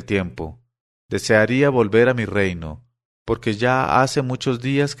rey del tiempo, desearía volver a mi reino, porque ya hace muchos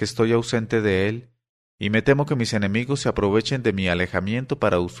días que estoy ausente de él, y me temo que mis enemigos se aprovechen de mi alejamiento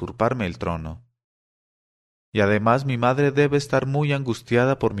para usurparme el trono. Y además mi madre debe estar muy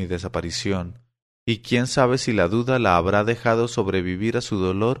angustiada por mi desaparición, y quién sabe si la duda la habrá dejado sobrevivir a su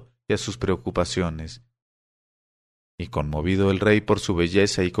dolor y a sus preocupaciones. Y conmovido el rey por su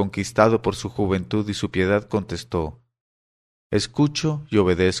belleza y conquistado por su juventud y su piedad, contestó, Escucho y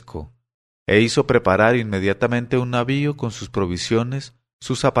obedezco, e hizo preparar inmediatamente un navío con sus provisiones,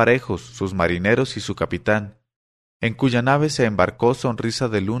 sus aparejos, sus marineros y su capitán, en cuya nave se embarcó Sonrisa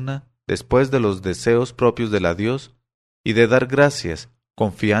de Luna después de los deseos propios del adiós y de dar gracias,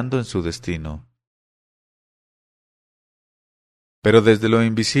 confiando en su destino. Pero desde lo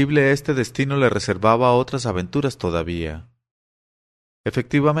invisible este destino le reservaba otras aventuras todavía.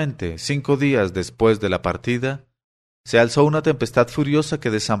 Efectivamente, 5 días después de la partida, se alzó una tempestad furiosa que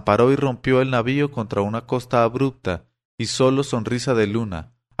desamparó y rompió el navío contra una costa abrupta, y sólo Sonrisa de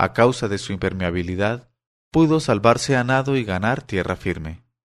Luna, a causa de su impermeabilidad, pudo salvarse a nado y ganar tierra firme.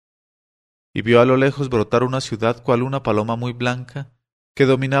 Y vio a lo lejos brotar una ciudad cual una paloma muy blanca, que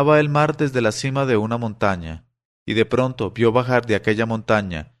dominaba el mar desde la cima de una montaña, y de pronto vio bajar de aquella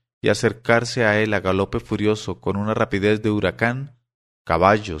montaña y acercarse a él a galope furioso con una rapidez de huracán,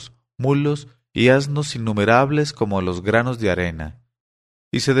 caballos, mulos y asnos innumerables como los granos de arena,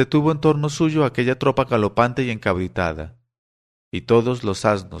 y se detuvo en torno suyo aquella tropa galopante y encabritada, y todos los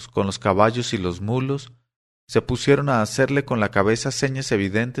asnos, con los caballos y los mulos, se pusieron a hacerle con la cabeza señas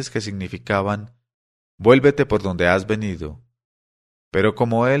evidentes que significaban «Vuélvete por donde has venido». Pero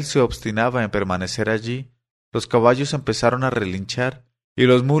como él se obstinaba en permanecer allí, los caballos empezaron a relinchar, y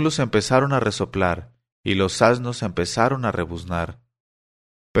los mulos empezaron a resoplar, y los asnos empezaron a rebuznar.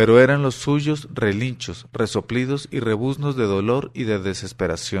 Pero eran los suyos relinchos, resoplidos y rebuznos de dolor y de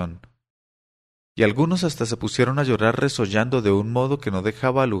desesperación. Y algunos hasta se pusieron a llorar resollando de un modo que no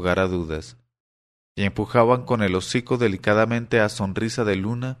dejaba lugar a dudas, y empujaban con el hocico delicadamente a Sonrisa de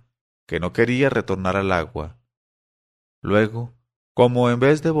Luna, que no quería retornar al agua. Luego, como en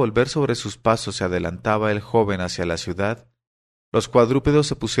vez de volver sobre sus pasos se adelantaba el joven hacia la ciudad, los cuadrúpedos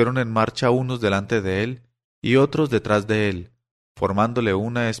se pusieron en marcha unos delante de él y otros detrás de él, formándole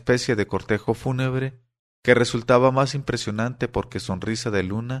una especie de cortejo fúnebre que resultaba más impresionante porque Sonrisa de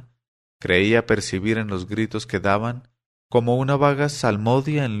Luna creía percibir en los gritos que daban como una vaga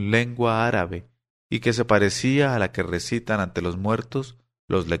salmodia en lengua árabe y que se parecía a la que recitan ante los muertos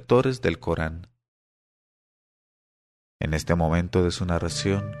los lectores del Corán. En este momento de su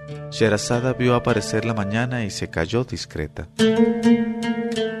narración, Sherazada vio aparecer la mañana y se calló discreta.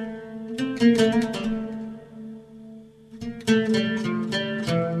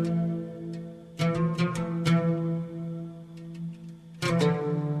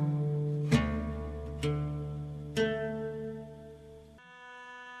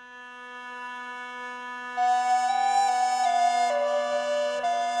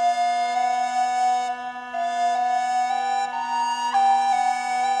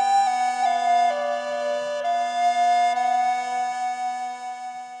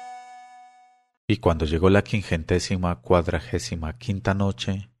 Y cuando llegó la 545ª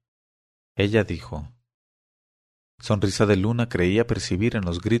noche, ella dijo: Sonrisa de Luna creía percibir en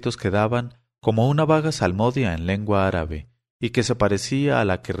los gritos que daban como una vaga salmodia en lengua árabe, y que se parecía a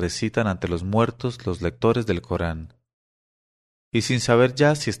la que recitan ante los muertos los lectores del Corán. Y sin saber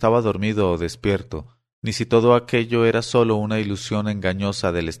ya si estaba dormido o despierto, ni si todo aquello era sólo una ilusión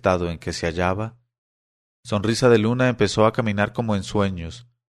engañosa del estado en que se hallaba, Sonrisa de Luna empezó a caminar como en sueños,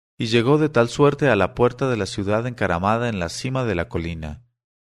 y llegó de tal suerte a la puerta de la ciudad encaramada en la cima de la colina.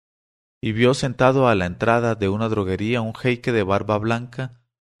 Y vio sentado a la entrada de una droguería un jeique de barba blanca,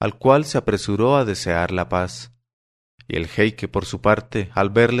 al cual se apresuró a desear la paz. Y el jeique, por su parte, al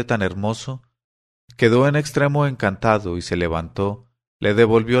verle tan hermoso, quedó en extremo encantado y se levantó, le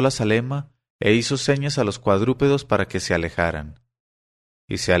devolvió la salema e hizo señas a los cuadrúpedos para que se alejaran.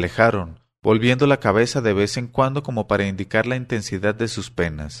 Y se alejaron, volviendo la cabeza de vez en cuando como para indicar la intensidad de sus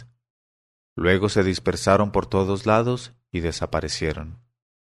penas. Luego se dispersaron por todos lados y desaparecieron.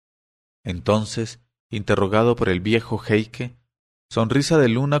 Entonces, interrogado por el viejo jeique, Sonrisa de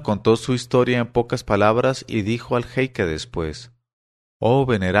Luna contó su historia en pocas palabras y dijo al jeique después: «Oh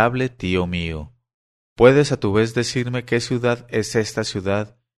venerable tío mío, ¿puedes a tu vez decirme qué ciudad es esta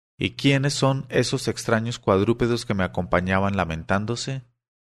ciudad y quiénes son esos extraños cuadrúpedos que me acompañaban lamentándose?»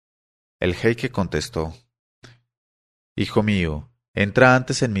 El jeique contestó: «Hijo mío, entra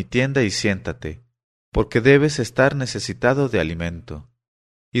antes en mi tienda y siéntate, porque debes estar necesitado de alimento,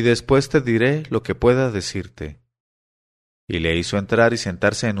 y después te diré lo que pueda decirte». Y le hizo entrar y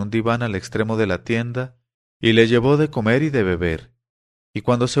sentarse en un diván al extremo de la tienda, y le llevó de comer y de beber, y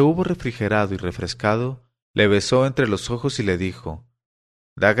cuando se hubo refrigerado y refrescado, le besó entre los ojos y le dijo: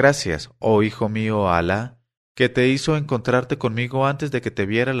 «Da gracias, oh hijo mío, a Alá, que te hizo encontrarte conmigo antes de que te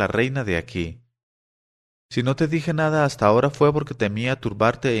viera la reina de aquí. Si no te dije nada hasta ahora fue porque temía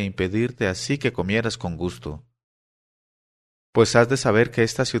turbarte e impedirte así que comieras con gusto. Pues has de saber que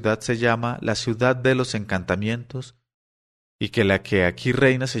esta ciudad se llama la ciudad de los encantamientos, y que la que aquí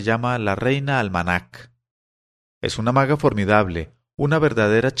reina se llama la reina Almanac. Es una maga formidable, una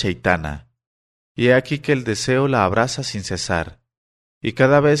verdadera cheitana, y he aquí que el deseo la abraza sin cesar, y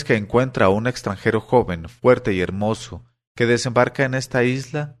cada vez que encuentra a un extranjero joven, fuerte y hermoso, que desembarca en esta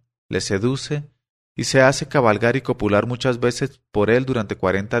isla, le seduce y se hace cabalgar y copular muchas veces por él durante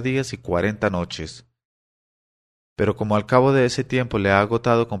 40 días y 40 noches. Pero como al cabo de ese tiempo le ha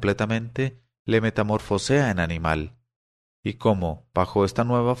agotado completamente, le metamorfosea en animal, y como, bajo esta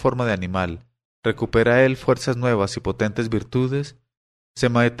nueva forma de animal, recupera él fuerzas nuevas y potentes virtudes, se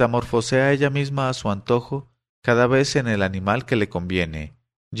metamorfosea ella misma a su antojo cada vez en el animal que le conviene,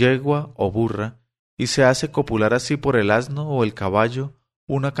 yegua o burra, y se hace copular así por el asno o el caballo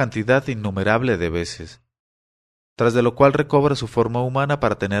una cantidad innumerable de veces, tras de lo cual recobra su forma humana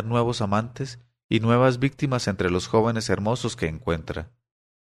para tener nuevos amantes y nuevas víctimas entre los jóvenes hermosos que encuentra.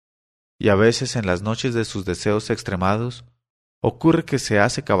 Y a veces en las noches de sus deseos extremados, ocurre que se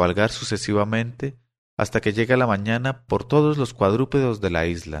hace cabalgar sucesivamente hasta que llega la mañana por todos los cuadrúpedos de la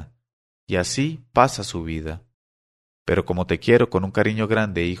isla, y así pasa su vida. Pero como te quiero con un cariño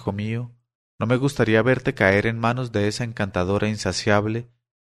grande, hijo mío, no me gustaría verte caer en manos de esa encantadora insaciable,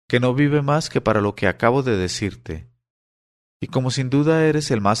 que no vive más que para lo que acabo de decirte. Y como sin duda eres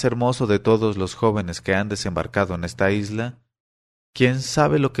el más hermoso de todos los jóvenes que han desembarcado en esta isla, ¿quién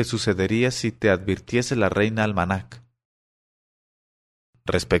sabe lo que sucedería si te advirtiese la reina Almanac?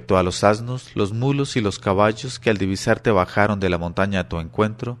 Respecto a los asnos, los mulos y los caballos que al divisarte bajaron de la montaña a tu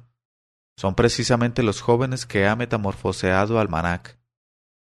encuentro, son precisamente los jóvenes que ha metamorfoseado Almanac.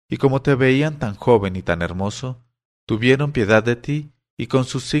 Y como te veían tan joven y tan hermoso, tuvieron piedad de ti y con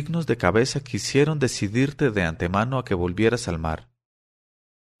sus signos de cabeza quisieron decidirte de antemano a que volvieras al mar.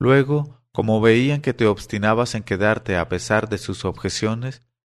 Luego, como veían que te obstinabas en quedarte a pesar de sus objeciones,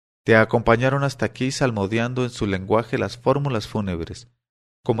 te acompañaron hasta aquí salmodiando en su lenguaje las fórmulas fúnebres,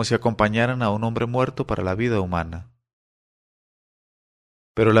 como si acompañaran a un hombre muerto para la vida humana.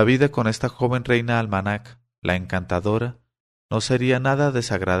 Pero la vida con esta joven reina Almanac, la encantadora, no sería nada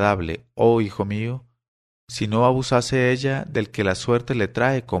desagradable, oh hijo mío, si no abusase ella del que la suerte le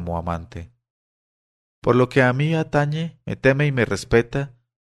trae como amante. Por lo que a mí atañe, me teme y me respeta,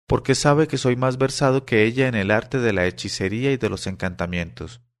 porque sabe que soy más versado que ella en el arte de la hechicería y de los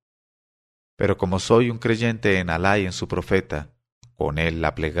encantamientos. Pero como soy un creyente en Alá y en su profeta, con él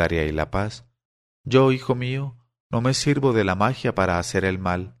la plegaria y la paz, yo, hijo mío, no me sirvo de la magia para hacer el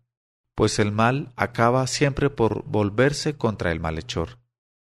mal, pues el mal acaba siempre por volverse contra el malhechor.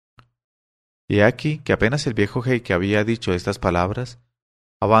 Y aquí que apenas el viejo jeique había dicho estas palabras,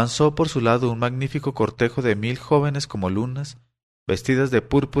 avanzó por su lado un magnífico cortejo de 1000 jóvenes como lunas, vestidas de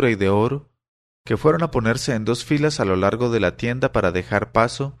púrpura y de oro, que fueron a ponerse en 2 filas a lo largo de la tienda para dejar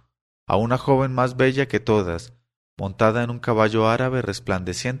paso a una joven más bella que todas, montada en un caballo árabe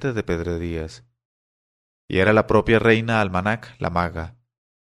resplandeciente de pedrerías. Y era la propia reina Almanac, la maga,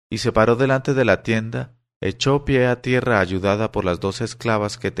 y se paró delante de la tienda, echó pie a tierra ayudada por las 2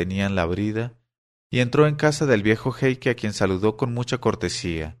 esclavas que tenían la brida, y entró en casa del viejo jeique a quien saludó con mucha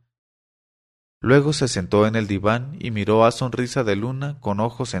cortesía. Luego se sentó en el diván y miró a Sonrisa de Luna con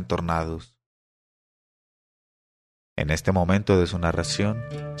ojos entornados. En este momento de su narración,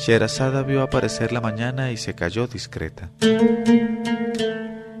 Sherazada vio aparecer la mañana y se calló discreta.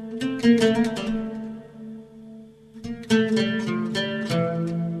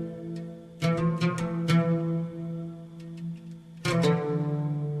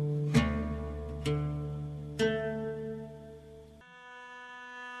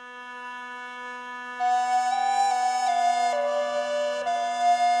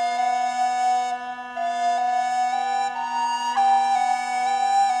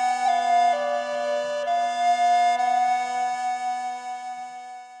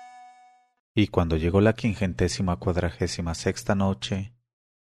 Y cuando llegó la 546ª noche,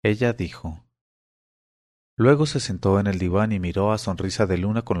 ella dijo. Luego se sentó en el diván y miró a Sonrisa de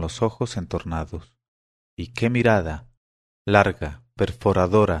Luna con los ojos entornados. ¡Y qué mirada! Larga,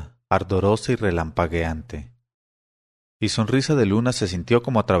 perforadora, ardorosa y relampagueante. Y Sonrisa de Luna se sintió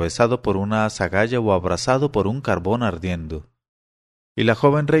como atravesado por una azagaya o abrazado por un carbón ardiendo. Y la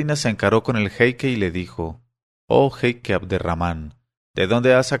joven reina se encaró con el jeique y le dijo, «Oh jeique Abderramán, ¿de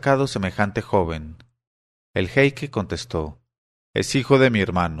dónde has sacado semejante joven?» El jeique contestó, «Es hijo de mi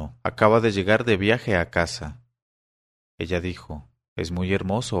hermano, acaba de llegar de viaje a casa». Ella dijo, «Es muy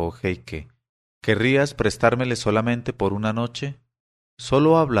hermoso, oh jeique. ¿Querrías prestármele solamente por una noche?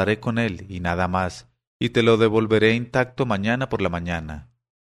 Solo hablaré con él y nada más, y te lo devolveré intacto mañana por la mañana».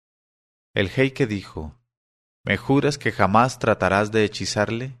 El jeique dijo, «¿Me juras que jamás tratarás de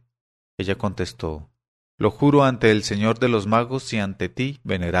hechizarle?» Ella contestó, lo juro ante el Señor de los magos y ante ti,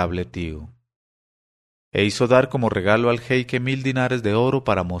 venerable tío. E hizo dar como regalo al jeique 1000 dinares de oro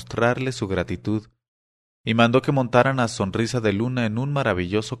para mostrarle su gratitud, y mandó que montaran a Sonrisa de Luna en un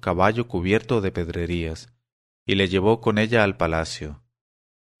maravilloso caballo cubierto de pedrerías, y le llevó con ella al palacio.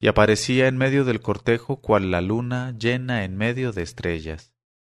 Y aparecía en medio del cortejo cual la luna llena en medio de estrellas.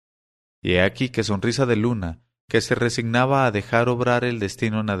 Y he aquí que Sonrisa de Luna, que se resignaba a dejar obrar el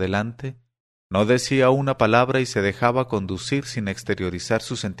destino en adelante, no decía una palabra y se dejaba conducir sin exteriorizar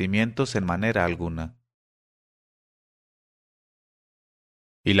sus sentimientos en manera alguna.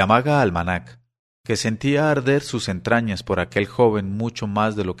 Y la maga Almanac, que sentía arder sus entrañas por aquel joven mucho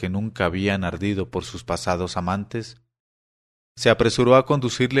más de lo que nunca habían ardido por sus pasados amantes, se apresuró a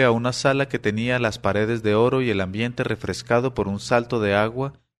conducirle a una sala que tenía las paredes de oro y el ambiente refrescado por un salto de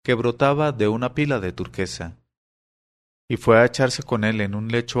agua que brotaba de una pila de turquesa, y fue a echarse con él en un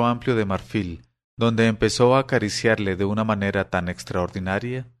lecho amplio de marfil, donde empezó a acariciarle de una manera tan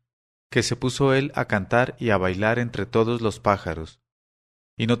extraordinaria que se puso él a cantar y a bailar entre todos los pájaros,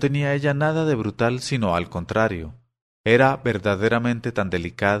 y no tenía ella nada de brutal, sino al contrario, era verdaderamente tan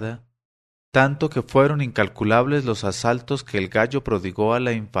delicada, tanto que fueron incalculables los asaltos que el gallo prodigó a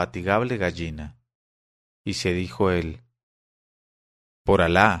la infatigable gallina. Y se dijo él: por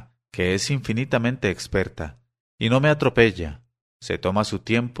Alá, que es infinitamente experta, y no me atropella, se toma su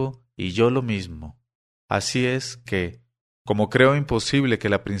tiempo, y yo lo mismo. Así es que, como creo imposible que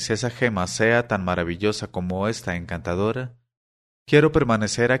la princesa Gema sea tan maravillosa como esta encantadora, quiero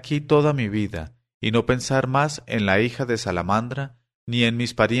permanecer aquí toda mi vida, y no pensar más en la hija de Salamandra, ni en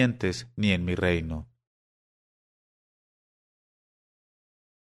mis parientes, ni en mi reino.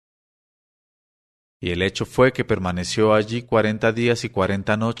 Y el hecho fue que permaneció allí 40 días y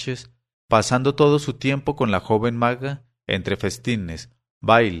 40 noches, pasando todo su tiempo con la joven maga, entre festines,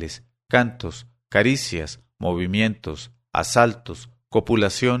 bailes, cantos, caricias, movimientos, asaltos,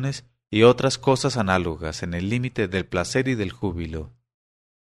 copulaciones y otras cosas análogas en el límite del placer y del júbilo.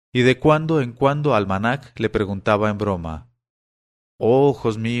 Y de cuando en cuando Almanac le preguntaba en broma: «Oh,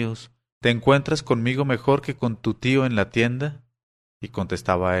 ojos míos, ¿te encuentras conmigo mejor que con tu tío en la tienda?». Y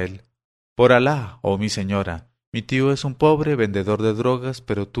contestaba él: «Por Alá, oh mi señora, mi tío es un pobre vendedor de drogas,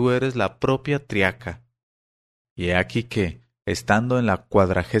 pero tú eres la propia triaca». Y he aquí que, estando en la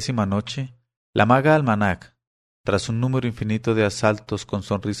 40ª noche, la maga Almanac, tras un número infinito de asaltos con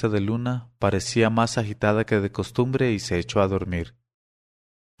Sonrisa de Luna, parecía más agitada que de costumbre y se echó a dormir.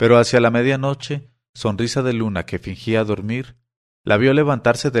 Pero hacia la medianoche, Sonrisa de Luna, que fingía dormir, la vio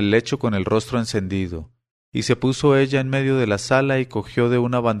levantarse del lecho con el rostro encendido, y se puso ella en medio de la sala y cogió de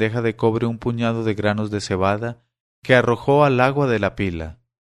una bandeja de cobre un puñado de granos de cebada que arrojó al agua de la pila.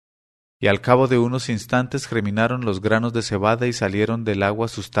 Y al cabo de unos instantes germinaron los granos de cebada y salieron del agua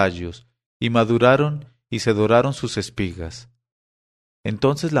sus tallos, y maduraron y se doraron sus espigas.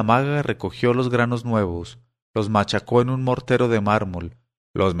 Entonces la maga recogió los granos nuevos, los machacó en un mortero de mármol,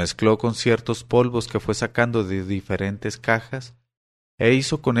 los mezcló con ciertos polvos que fue sacando de diferentes cajas, e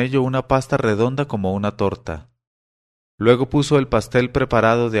hizo con ello una pasta redonda como una torta. Luego puso el pastel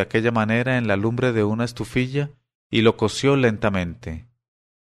preparado de aquella manera en la lumbre de una estufilla y lo coció lentamente.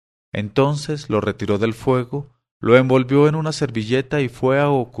 Entonces lo retiró del fuego, lo envolvió en una servilleta y fue a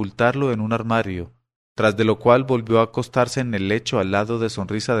ocultarlo en un armario, tras de lo cual volvió a acostarse en el lecho al lado de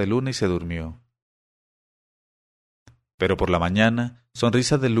Sonrisa de Luna y se durmió. Pero por la mañana,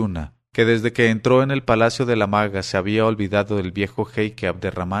 Sonrisa de Luna, que desde que entró en el palacio de la maga se había olvidado del viejo jeique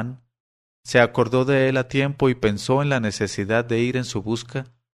Abderramán, se acordó de él a tiempo y pensó en la necesidad de ir en su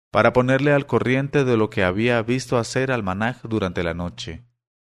busca para ponerle al corriente de lo que había visto hacer Almanaj durante la noche.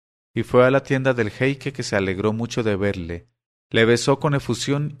 Y fue a la tienda del jeique, que se alegró mucho de verle, le besó con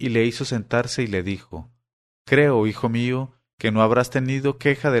efusión y le hizo sentarse y le dijo: «Creo, hijo mío, que no habrás tenido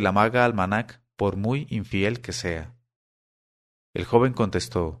queja de la maga Almanac, por muy infiel que sea». El joven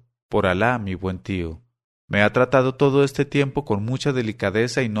contestó: «Por Alá, mi buen tío, me ha tratado todo este tiempo con mucha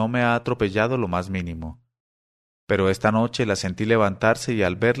delicadeza y no me ha atropellado lo más mínimo. Pero esta noche la sentí levantarse y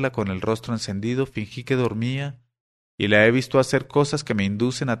al verla con el rostro encendido fingí que dormía y la he visto hacer cosas que me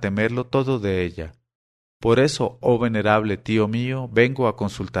inducen a temerlo todo de ella. Por eso, oh venerable tío mío, vengo a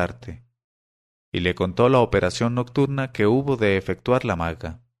consultarte». Y le contó la operación nocturna que hubo de efectuar la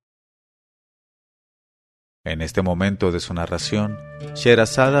maga. En este momento de su narración,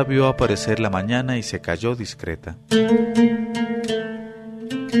 Sherazada vio aparecer la mañana y se calló discreta.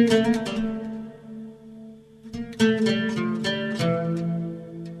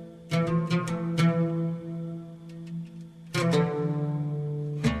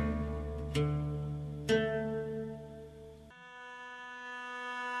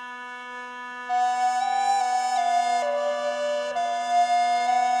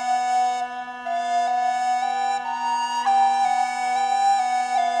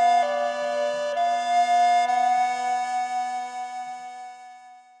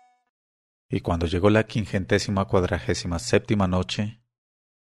 Y cuando llegó la 547ª noche,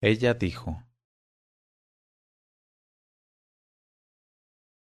 ella dijo,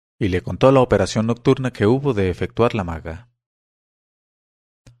 y le contó la operación nocturna que hubo de efectuar la maga.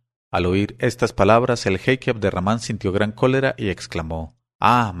 Al oír estas palabras, el jeique Abderramán sintió gran cólera y exclamó,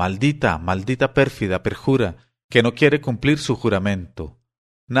 «¡Ah, maldita, maldita pérfida, perjura, que no quiere cumplir su juramento!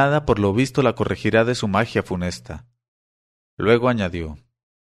 Nada por lo visto la corregirá de su magia funesta». Luego añadió,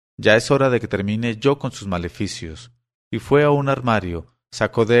 «Ya es hora de que termine yo con sus maleficios», y fue a un armario,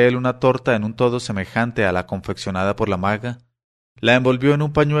 sacó de él una torta en un todo semejante a la confeccionada por la maga, la envolvió en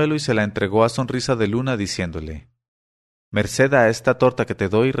un pañuelo y se la entregó a Sonrisa de Luna diciéndole, «Merced a esta torta que te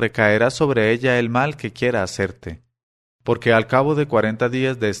doy recaerá sobre ella el mal que quiera hacerte, porque al cabo de 40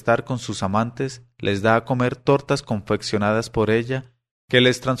 días de estar con sus amantes les da a comer tortas confeccionadas por ella que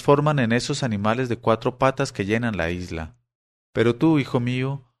les transforman en esos animales de 4 patas que llenan la isla. Pero tú, hijo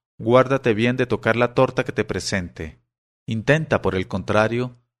mío, guárdate bien de tocar la torta que te presente. Intenta, por el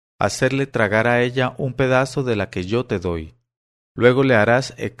contrario, hacerle tragar a ella un pedazo de la que yo te doy. Luego le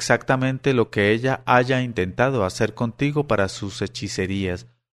harás exactamente lo que ella haya intentado hacer contigo para sus hechicerías,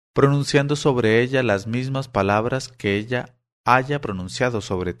 pronunciando sobre ella las mismas palabras que ella haya pronunciado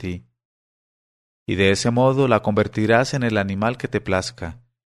sobre ti. Y de ese modo la convertirás en el animal que te plazca,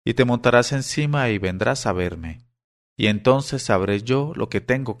 y te montarás encima y vendrás a verme, y entonces sabré yo lo que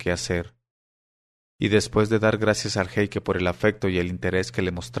tengo que hacer». Y después de dar gracias al jeique por el afecto y el interés que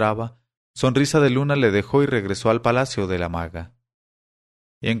le mostraba, Sonrisa de Luna le dejó y regresó al palacio de la maga.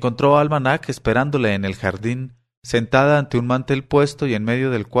 Y encontró a Almanac esperándole en el jardín, sentada ante un mantel puesto y en medio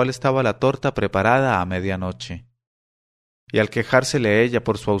del cual estaba la torta preparada a medianoche. Y al quejársele ella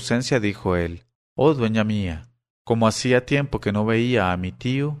por su ausencia, dijo él, «Oh, dueña mía, como hacía tiempo que no veía a mi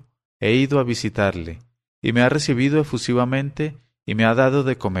tío, he ido a visitarle, y me ha recibido efusivamente y me ha dado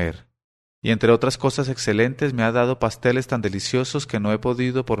de comer, y entre otras cosas excelentes me ha dado pasteles tan deliciosos que no he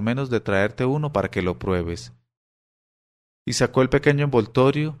podido por menos de traerte uno para que lo pruebes». Y sacó el pequeño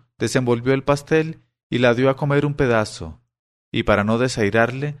envoltorio, desenvolvió el pastel y la dio a comer un pedazo, y para no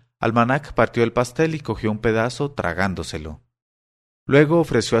desairarle, Almanac partió el pastel y cogió un pedazo tragándoselo. Luego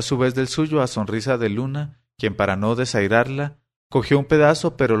ofreció a su vez del suyo a Sonrisa de Luna, quien para no desairarla, cogió un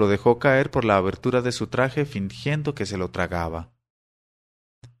pedazo pero lo dejó caer por la abertura de su traje fingiendo que se lo tragaba.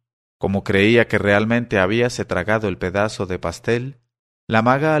 Como creía que realmente habíase tragado el pedazo de pastel, la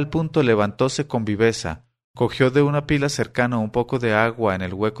maga al punto levantóse con viveza, cogió de una pila cercana un poco de agua en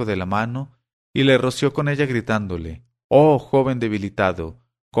el hueco de la mano y le roció con ella gritándole, «Oh, joven debilitado,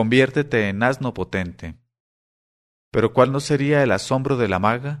 conviértete en asno potente». Pero ¿cuál no sería el asombro de la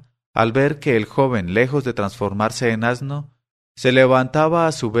maga al ver que el joven, lejos de transformarse en asno, se levantaba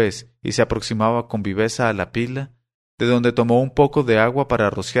a su vez y se aproximaba con viveza a la pila, de donde tomó un poco de agua para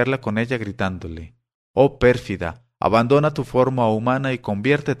rociarla con ella gritándole, «Oh pérfida, abandona tu forma humana y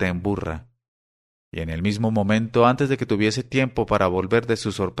conviértete en burra». Y en el mismo momento, antes de que tuviese tiempo para volver de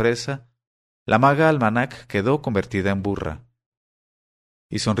su sorpresa, la maga Almanac quedó convertida en burra.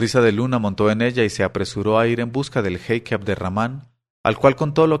 Y Sonrisa de Luna montó en ella y se apresuró a ir en busca del jeique Abderramán, al cual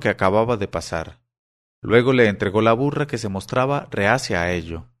contó lo que acababa de pasar. Luego le entregó la burra que se mostraba reacia a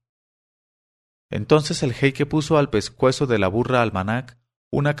ello. Entonces el jeique puso al pescuezo de la burra Almanac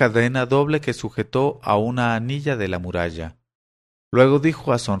una cadena doble que sujetó a una anilla de la muralla. Luego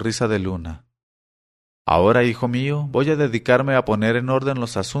dijo a Sonrisa de Luna, «Ahora, hijo mío, voy a dedicarme a poner en orden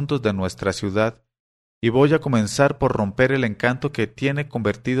los asuntos de nuestra ciudad, y voy a comenzar por romper el encanto que tiene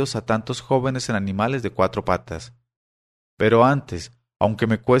convertidos a tantos jóvenes en animales de 4 patas. Pero antes, aunque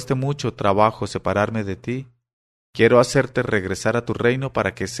me cueste mucho trabajo separarme de ti, quiero hacerte regresar a tu reino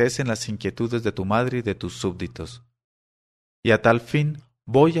para que cesen las inquietudes de tu madre y de tus súbditos. Y a tal fin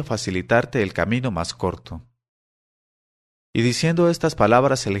voy a facilitarte el camino más corto». Y diciendo estas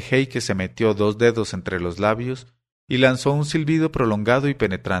palabras el jeique se metió 2 dedos entre los labios y lanzó un silbido prolongado y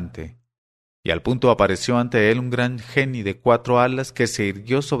penetrante, y al punto apareció ante él un gran geni de 4 alas que se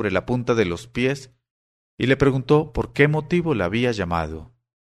irguió sobre la punta de los pies y le preguntó por qué motivo la había llamado.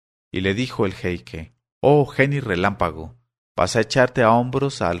 Y le dijo el jeique, «Oh geni relámpago, vas a echarte a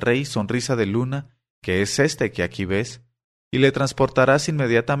hombros al rey Sonrisa de Luna, que es este que aquí ves, y le transportarás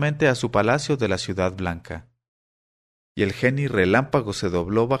inmediatamente a su palacio de la Ciudad Blanca». Y el geni relámpago se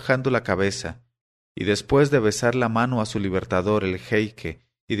dobló bajando la cabeza, y después de besar la mano a su libertador el jeique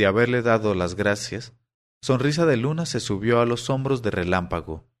y de haberle dado las gracias, Sonrisa de Luna se subió a los hombros de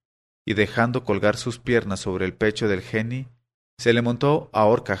Relámpago, y dejando colgar sus piernas sobre el pecho del geni, se le montó a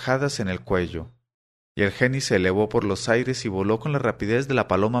horcajadas en el cuello, y el geni se elevó por los aires y voló con la rapidez de la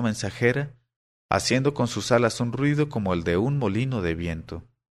paloma mensajera, haciendo con sus alas un ruido como el de un molino de viento.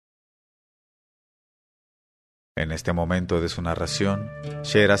 En este momento de su narración,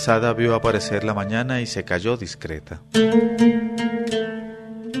 Scheherazada vio aparecer la mañana y se calló discreta.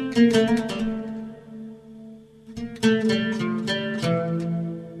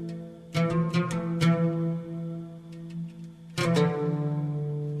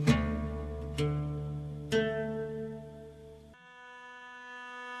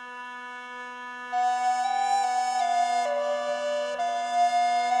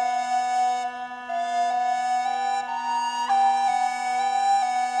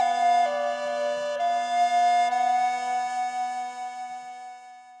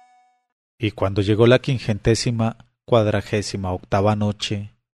 Y cuando llegó la 548ª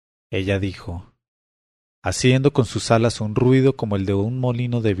noche, ella dijo, haciendo con sus alas un ruido como el de un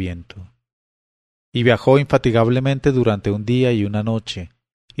molino de viento. Y viajó infatigablemente durante un día y una noche,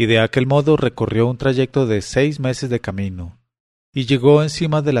 y de aquel modo recorrió un trayecto de 6 meses de camino, y llegó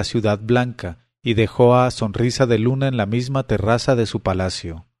encima de la ciudad blanca, y dejó a Sonrisa de Luna en la misma terraza de su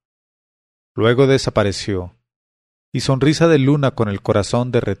palacio. Luego desapareció, y Sonrisa de Luna, con el corazón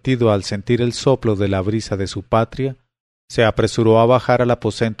derretido al sentir el soplo de la brisa de su patria, se apresuró a bajar al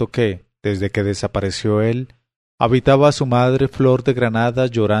aposento que, desde que desapareció él, habitaba a su madre Flor de Granada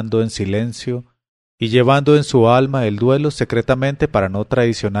llorando en silencio y llevando en su alma el duelo secretamente para no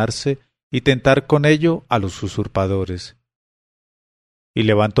traicionarse y tentar con ello a los usurpadores. Y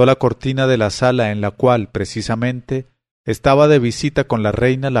levantó la cortina de la sala en la cual, precisamente, estaba de visita con la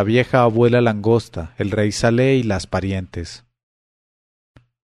reina la vieja abuela Langosta, el rey Saleh y las parientes.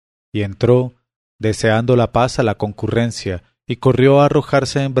 Y entró, deseando la paz a la concurrencia, y corrió a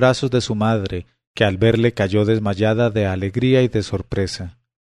arrojarse en brazos de su madre, que al verle cayó desmayada de alegría y de sorpresa.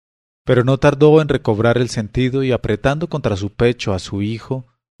 Pero no tardó en recobrar el sentido y apretando contra su pecho a su hijo,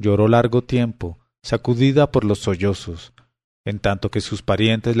 lloró largo tiempo, sacudida por los sollozos, en tanto que sus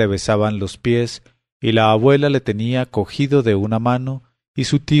parientes le besaban los pies y la abuela le tenía cogido de una mano y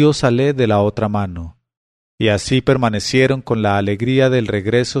su tío Saleh de la otra mano, y así permanecieron con la alegría del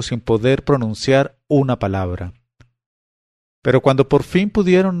regreso sin poder pronunciar una palabra. Pero cuando por fin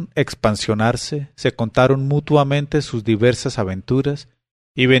pudieron expansionarse, se contaron mutuamente sus diversas aventuras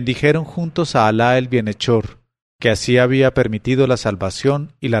y bendijeron juntos a Alá el bienhechor, que así había permitido la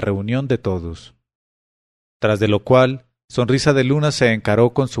salvación y la reunión de todos. Tras de lo cual, Sonrisa de Luna se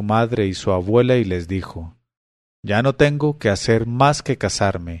encaró con su madre y su abuela y les dijo, «Ya no tengo que hacer más que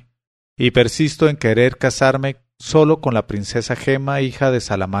casarme, y persisto en querer casarme solo con la princesa Gema, hija de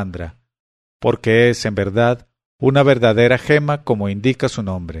Salamandra, porque es, en verdad, una verdadera gema como indica su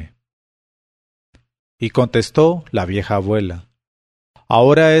nombre». Y contestó la vieja abuela,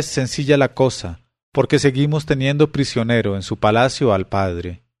 «Ahora es sencilla la cosa, porque seguimos teniendo prisionero en su palacio al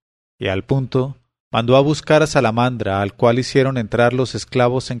padre». Y al punto mandó a buscar a Salamandra, al cual hicieron entrar los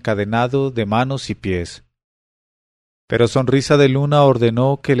esclavos encadenado de manos y pies. Pero Sonrisa de Luna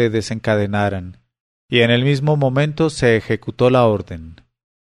ordenó que le desencadenaran, y en el mismo momento se ejecutó la orden.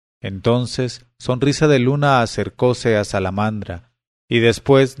 Entonces Sonrisa de Luna acercóse a Salamandra, y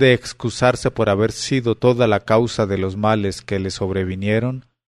después de excusarse por haber sido toda la causa de los males que le sobrevinieron,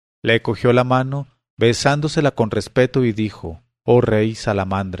 le cogió la mano, besándosela con respeto, y dijo, «Oh rey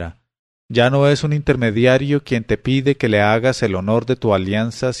Salamandra, ya no es un intermediario quien te pide que le hagas el honor de tu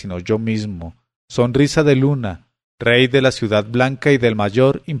alianza, sino yo mismo, Sonrisa de Luna, rey de la ciudad blanca y del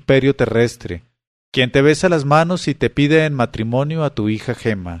mayor imperio terrestre, quien te besa las manos y te pide en matrimonio a tu hija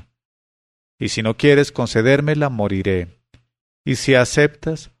Gema. Y si no quieres concedérmela, moriré. Y si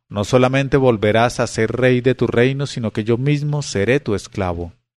aceptas, no solamente volverás a ser rey de tu reino, sino que yo mismo seré tu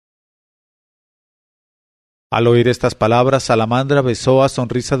esclavo». Al oír estas palabras, Salamandra besó a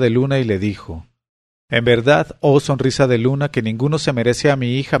Sonrisa de Luna y le dijo, «En verdad, oh Sonrisa de Luna, que ninguno se merece a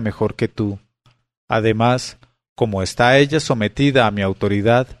mi hija mejor que tú. Además, como está ella sometida a mi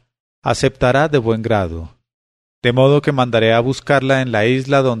autoridad, aceptará de buen grado. De modo que mandaré a buscarla en la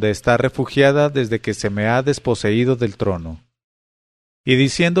isla donde está refugiada desde que se me ha desposeído del trono». Y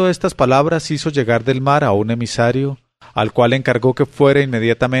diciendo estas palabras hizo llegar del mar a un emisario, al cual encargó que fuera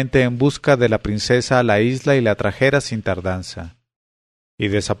inmediatamente en busca de la princesa a la isla y la trajera sin tardanza. Y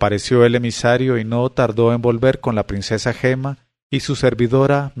desapareció el emisario y no tardó en volver con la princesa Gema y su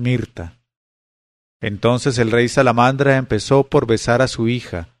servidora Mirta. Entonces el rey Salamandra empezó por besar a su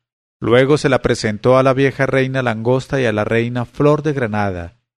hija, luego se la presentó a la vieja reina Langosta y a la reina Flor de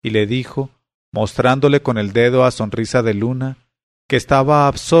Granada, y le dijo, mostrándole con el dedo a Sonrisa de Luna, que estaba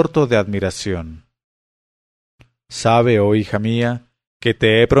absorto de admiración. «Sabe, oh hija mía, que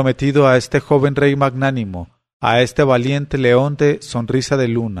te he prometido a este joven rey magnánimo, a este valiente león de Sonrisa de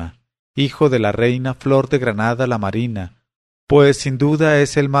Luna, hijo de la reina Flor de Granada la Marina, pues sin duda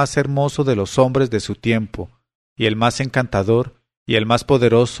es el más hermoso de los hombres de su tiempo, y el más encantador, y el más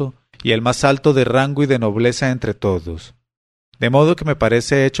poderoso, y el más alto de rango y de nobleza entre todos. De modo que me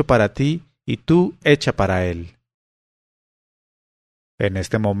parece hecho para ti, y tú hecha para él. En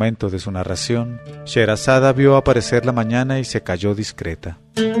este momento de su narración, Sherazada vio aparecer la mañana y se calló discreta.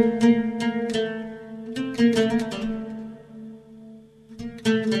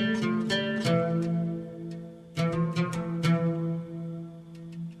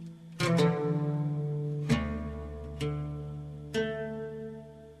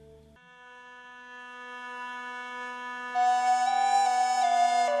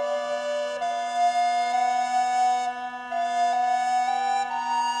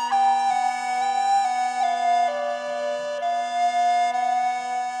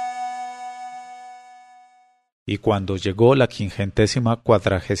 Y cuando llegó la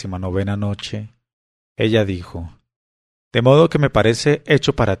 549ª noche, ella dijo: De modo que me parece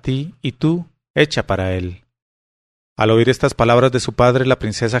hecho para ti, y tú hecha para él. Al oír estas palabras de su padre, la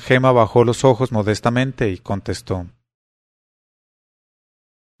princesa Gema bajó los ojos modestamente y contestó: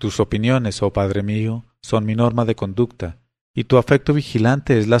 Tus opiniones, oh padre mío, son mi norma de conducta, y tu afecto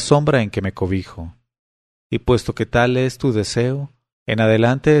vigilante es la sombra en que me cobijo. Y puesto que tal es tu deseo, en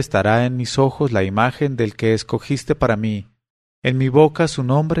adelante estará en mis ojos la imagen del que escogiste para mí, en mi boca su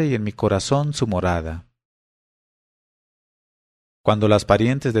nombre y en mi corazón su morada. Cuando las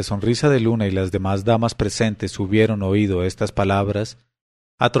parientes de Sonrisa de Luna y las demás damas presentes hubieron oído estas palabras,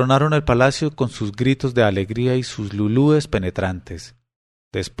 atronaron el palacio con sus gritos de alegría y sus lulúes penetrantes.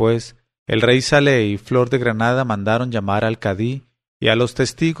 Después, el rey Saleh y Flor de Granada mandaron llamar al cadí y a los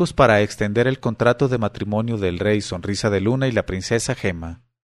testigos para extender el contrato de matrimonio del rey Sonrisa de Luna y la princesa Gema.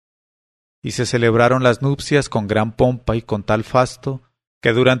 Y se celebraron las nupcias con gran pompa y con tal fasto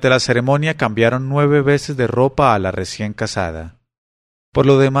que durante la ceremonia cambiaron 9 veces de ropa a la recién casada. Por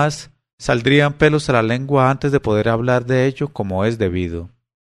lo demás, saldrían pelos a la lengua antes de poder hablar de ello como es debido.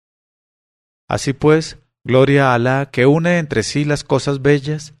 Así pues, gloria a Alá que une entre sí las cosas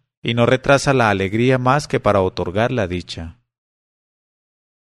bellas y no retrasa la alegría más que para otorgar la dicha.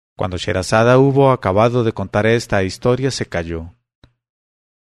 Cuando Sherazada hubo acabado de contar esta historia, se calló.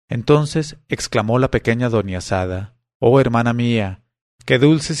 Entonces exclamó la pequeña Doniazada: Oh hermana mía, qué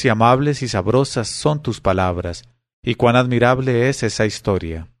dulces y amables y sabrosas son tus palabras, y cuán admirable es esa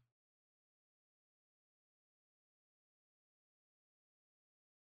historia.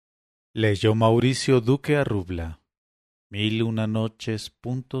 Leyó Mauricio Duque Arrubla.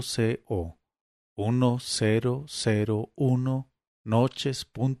 1001noches.co 1001noches.co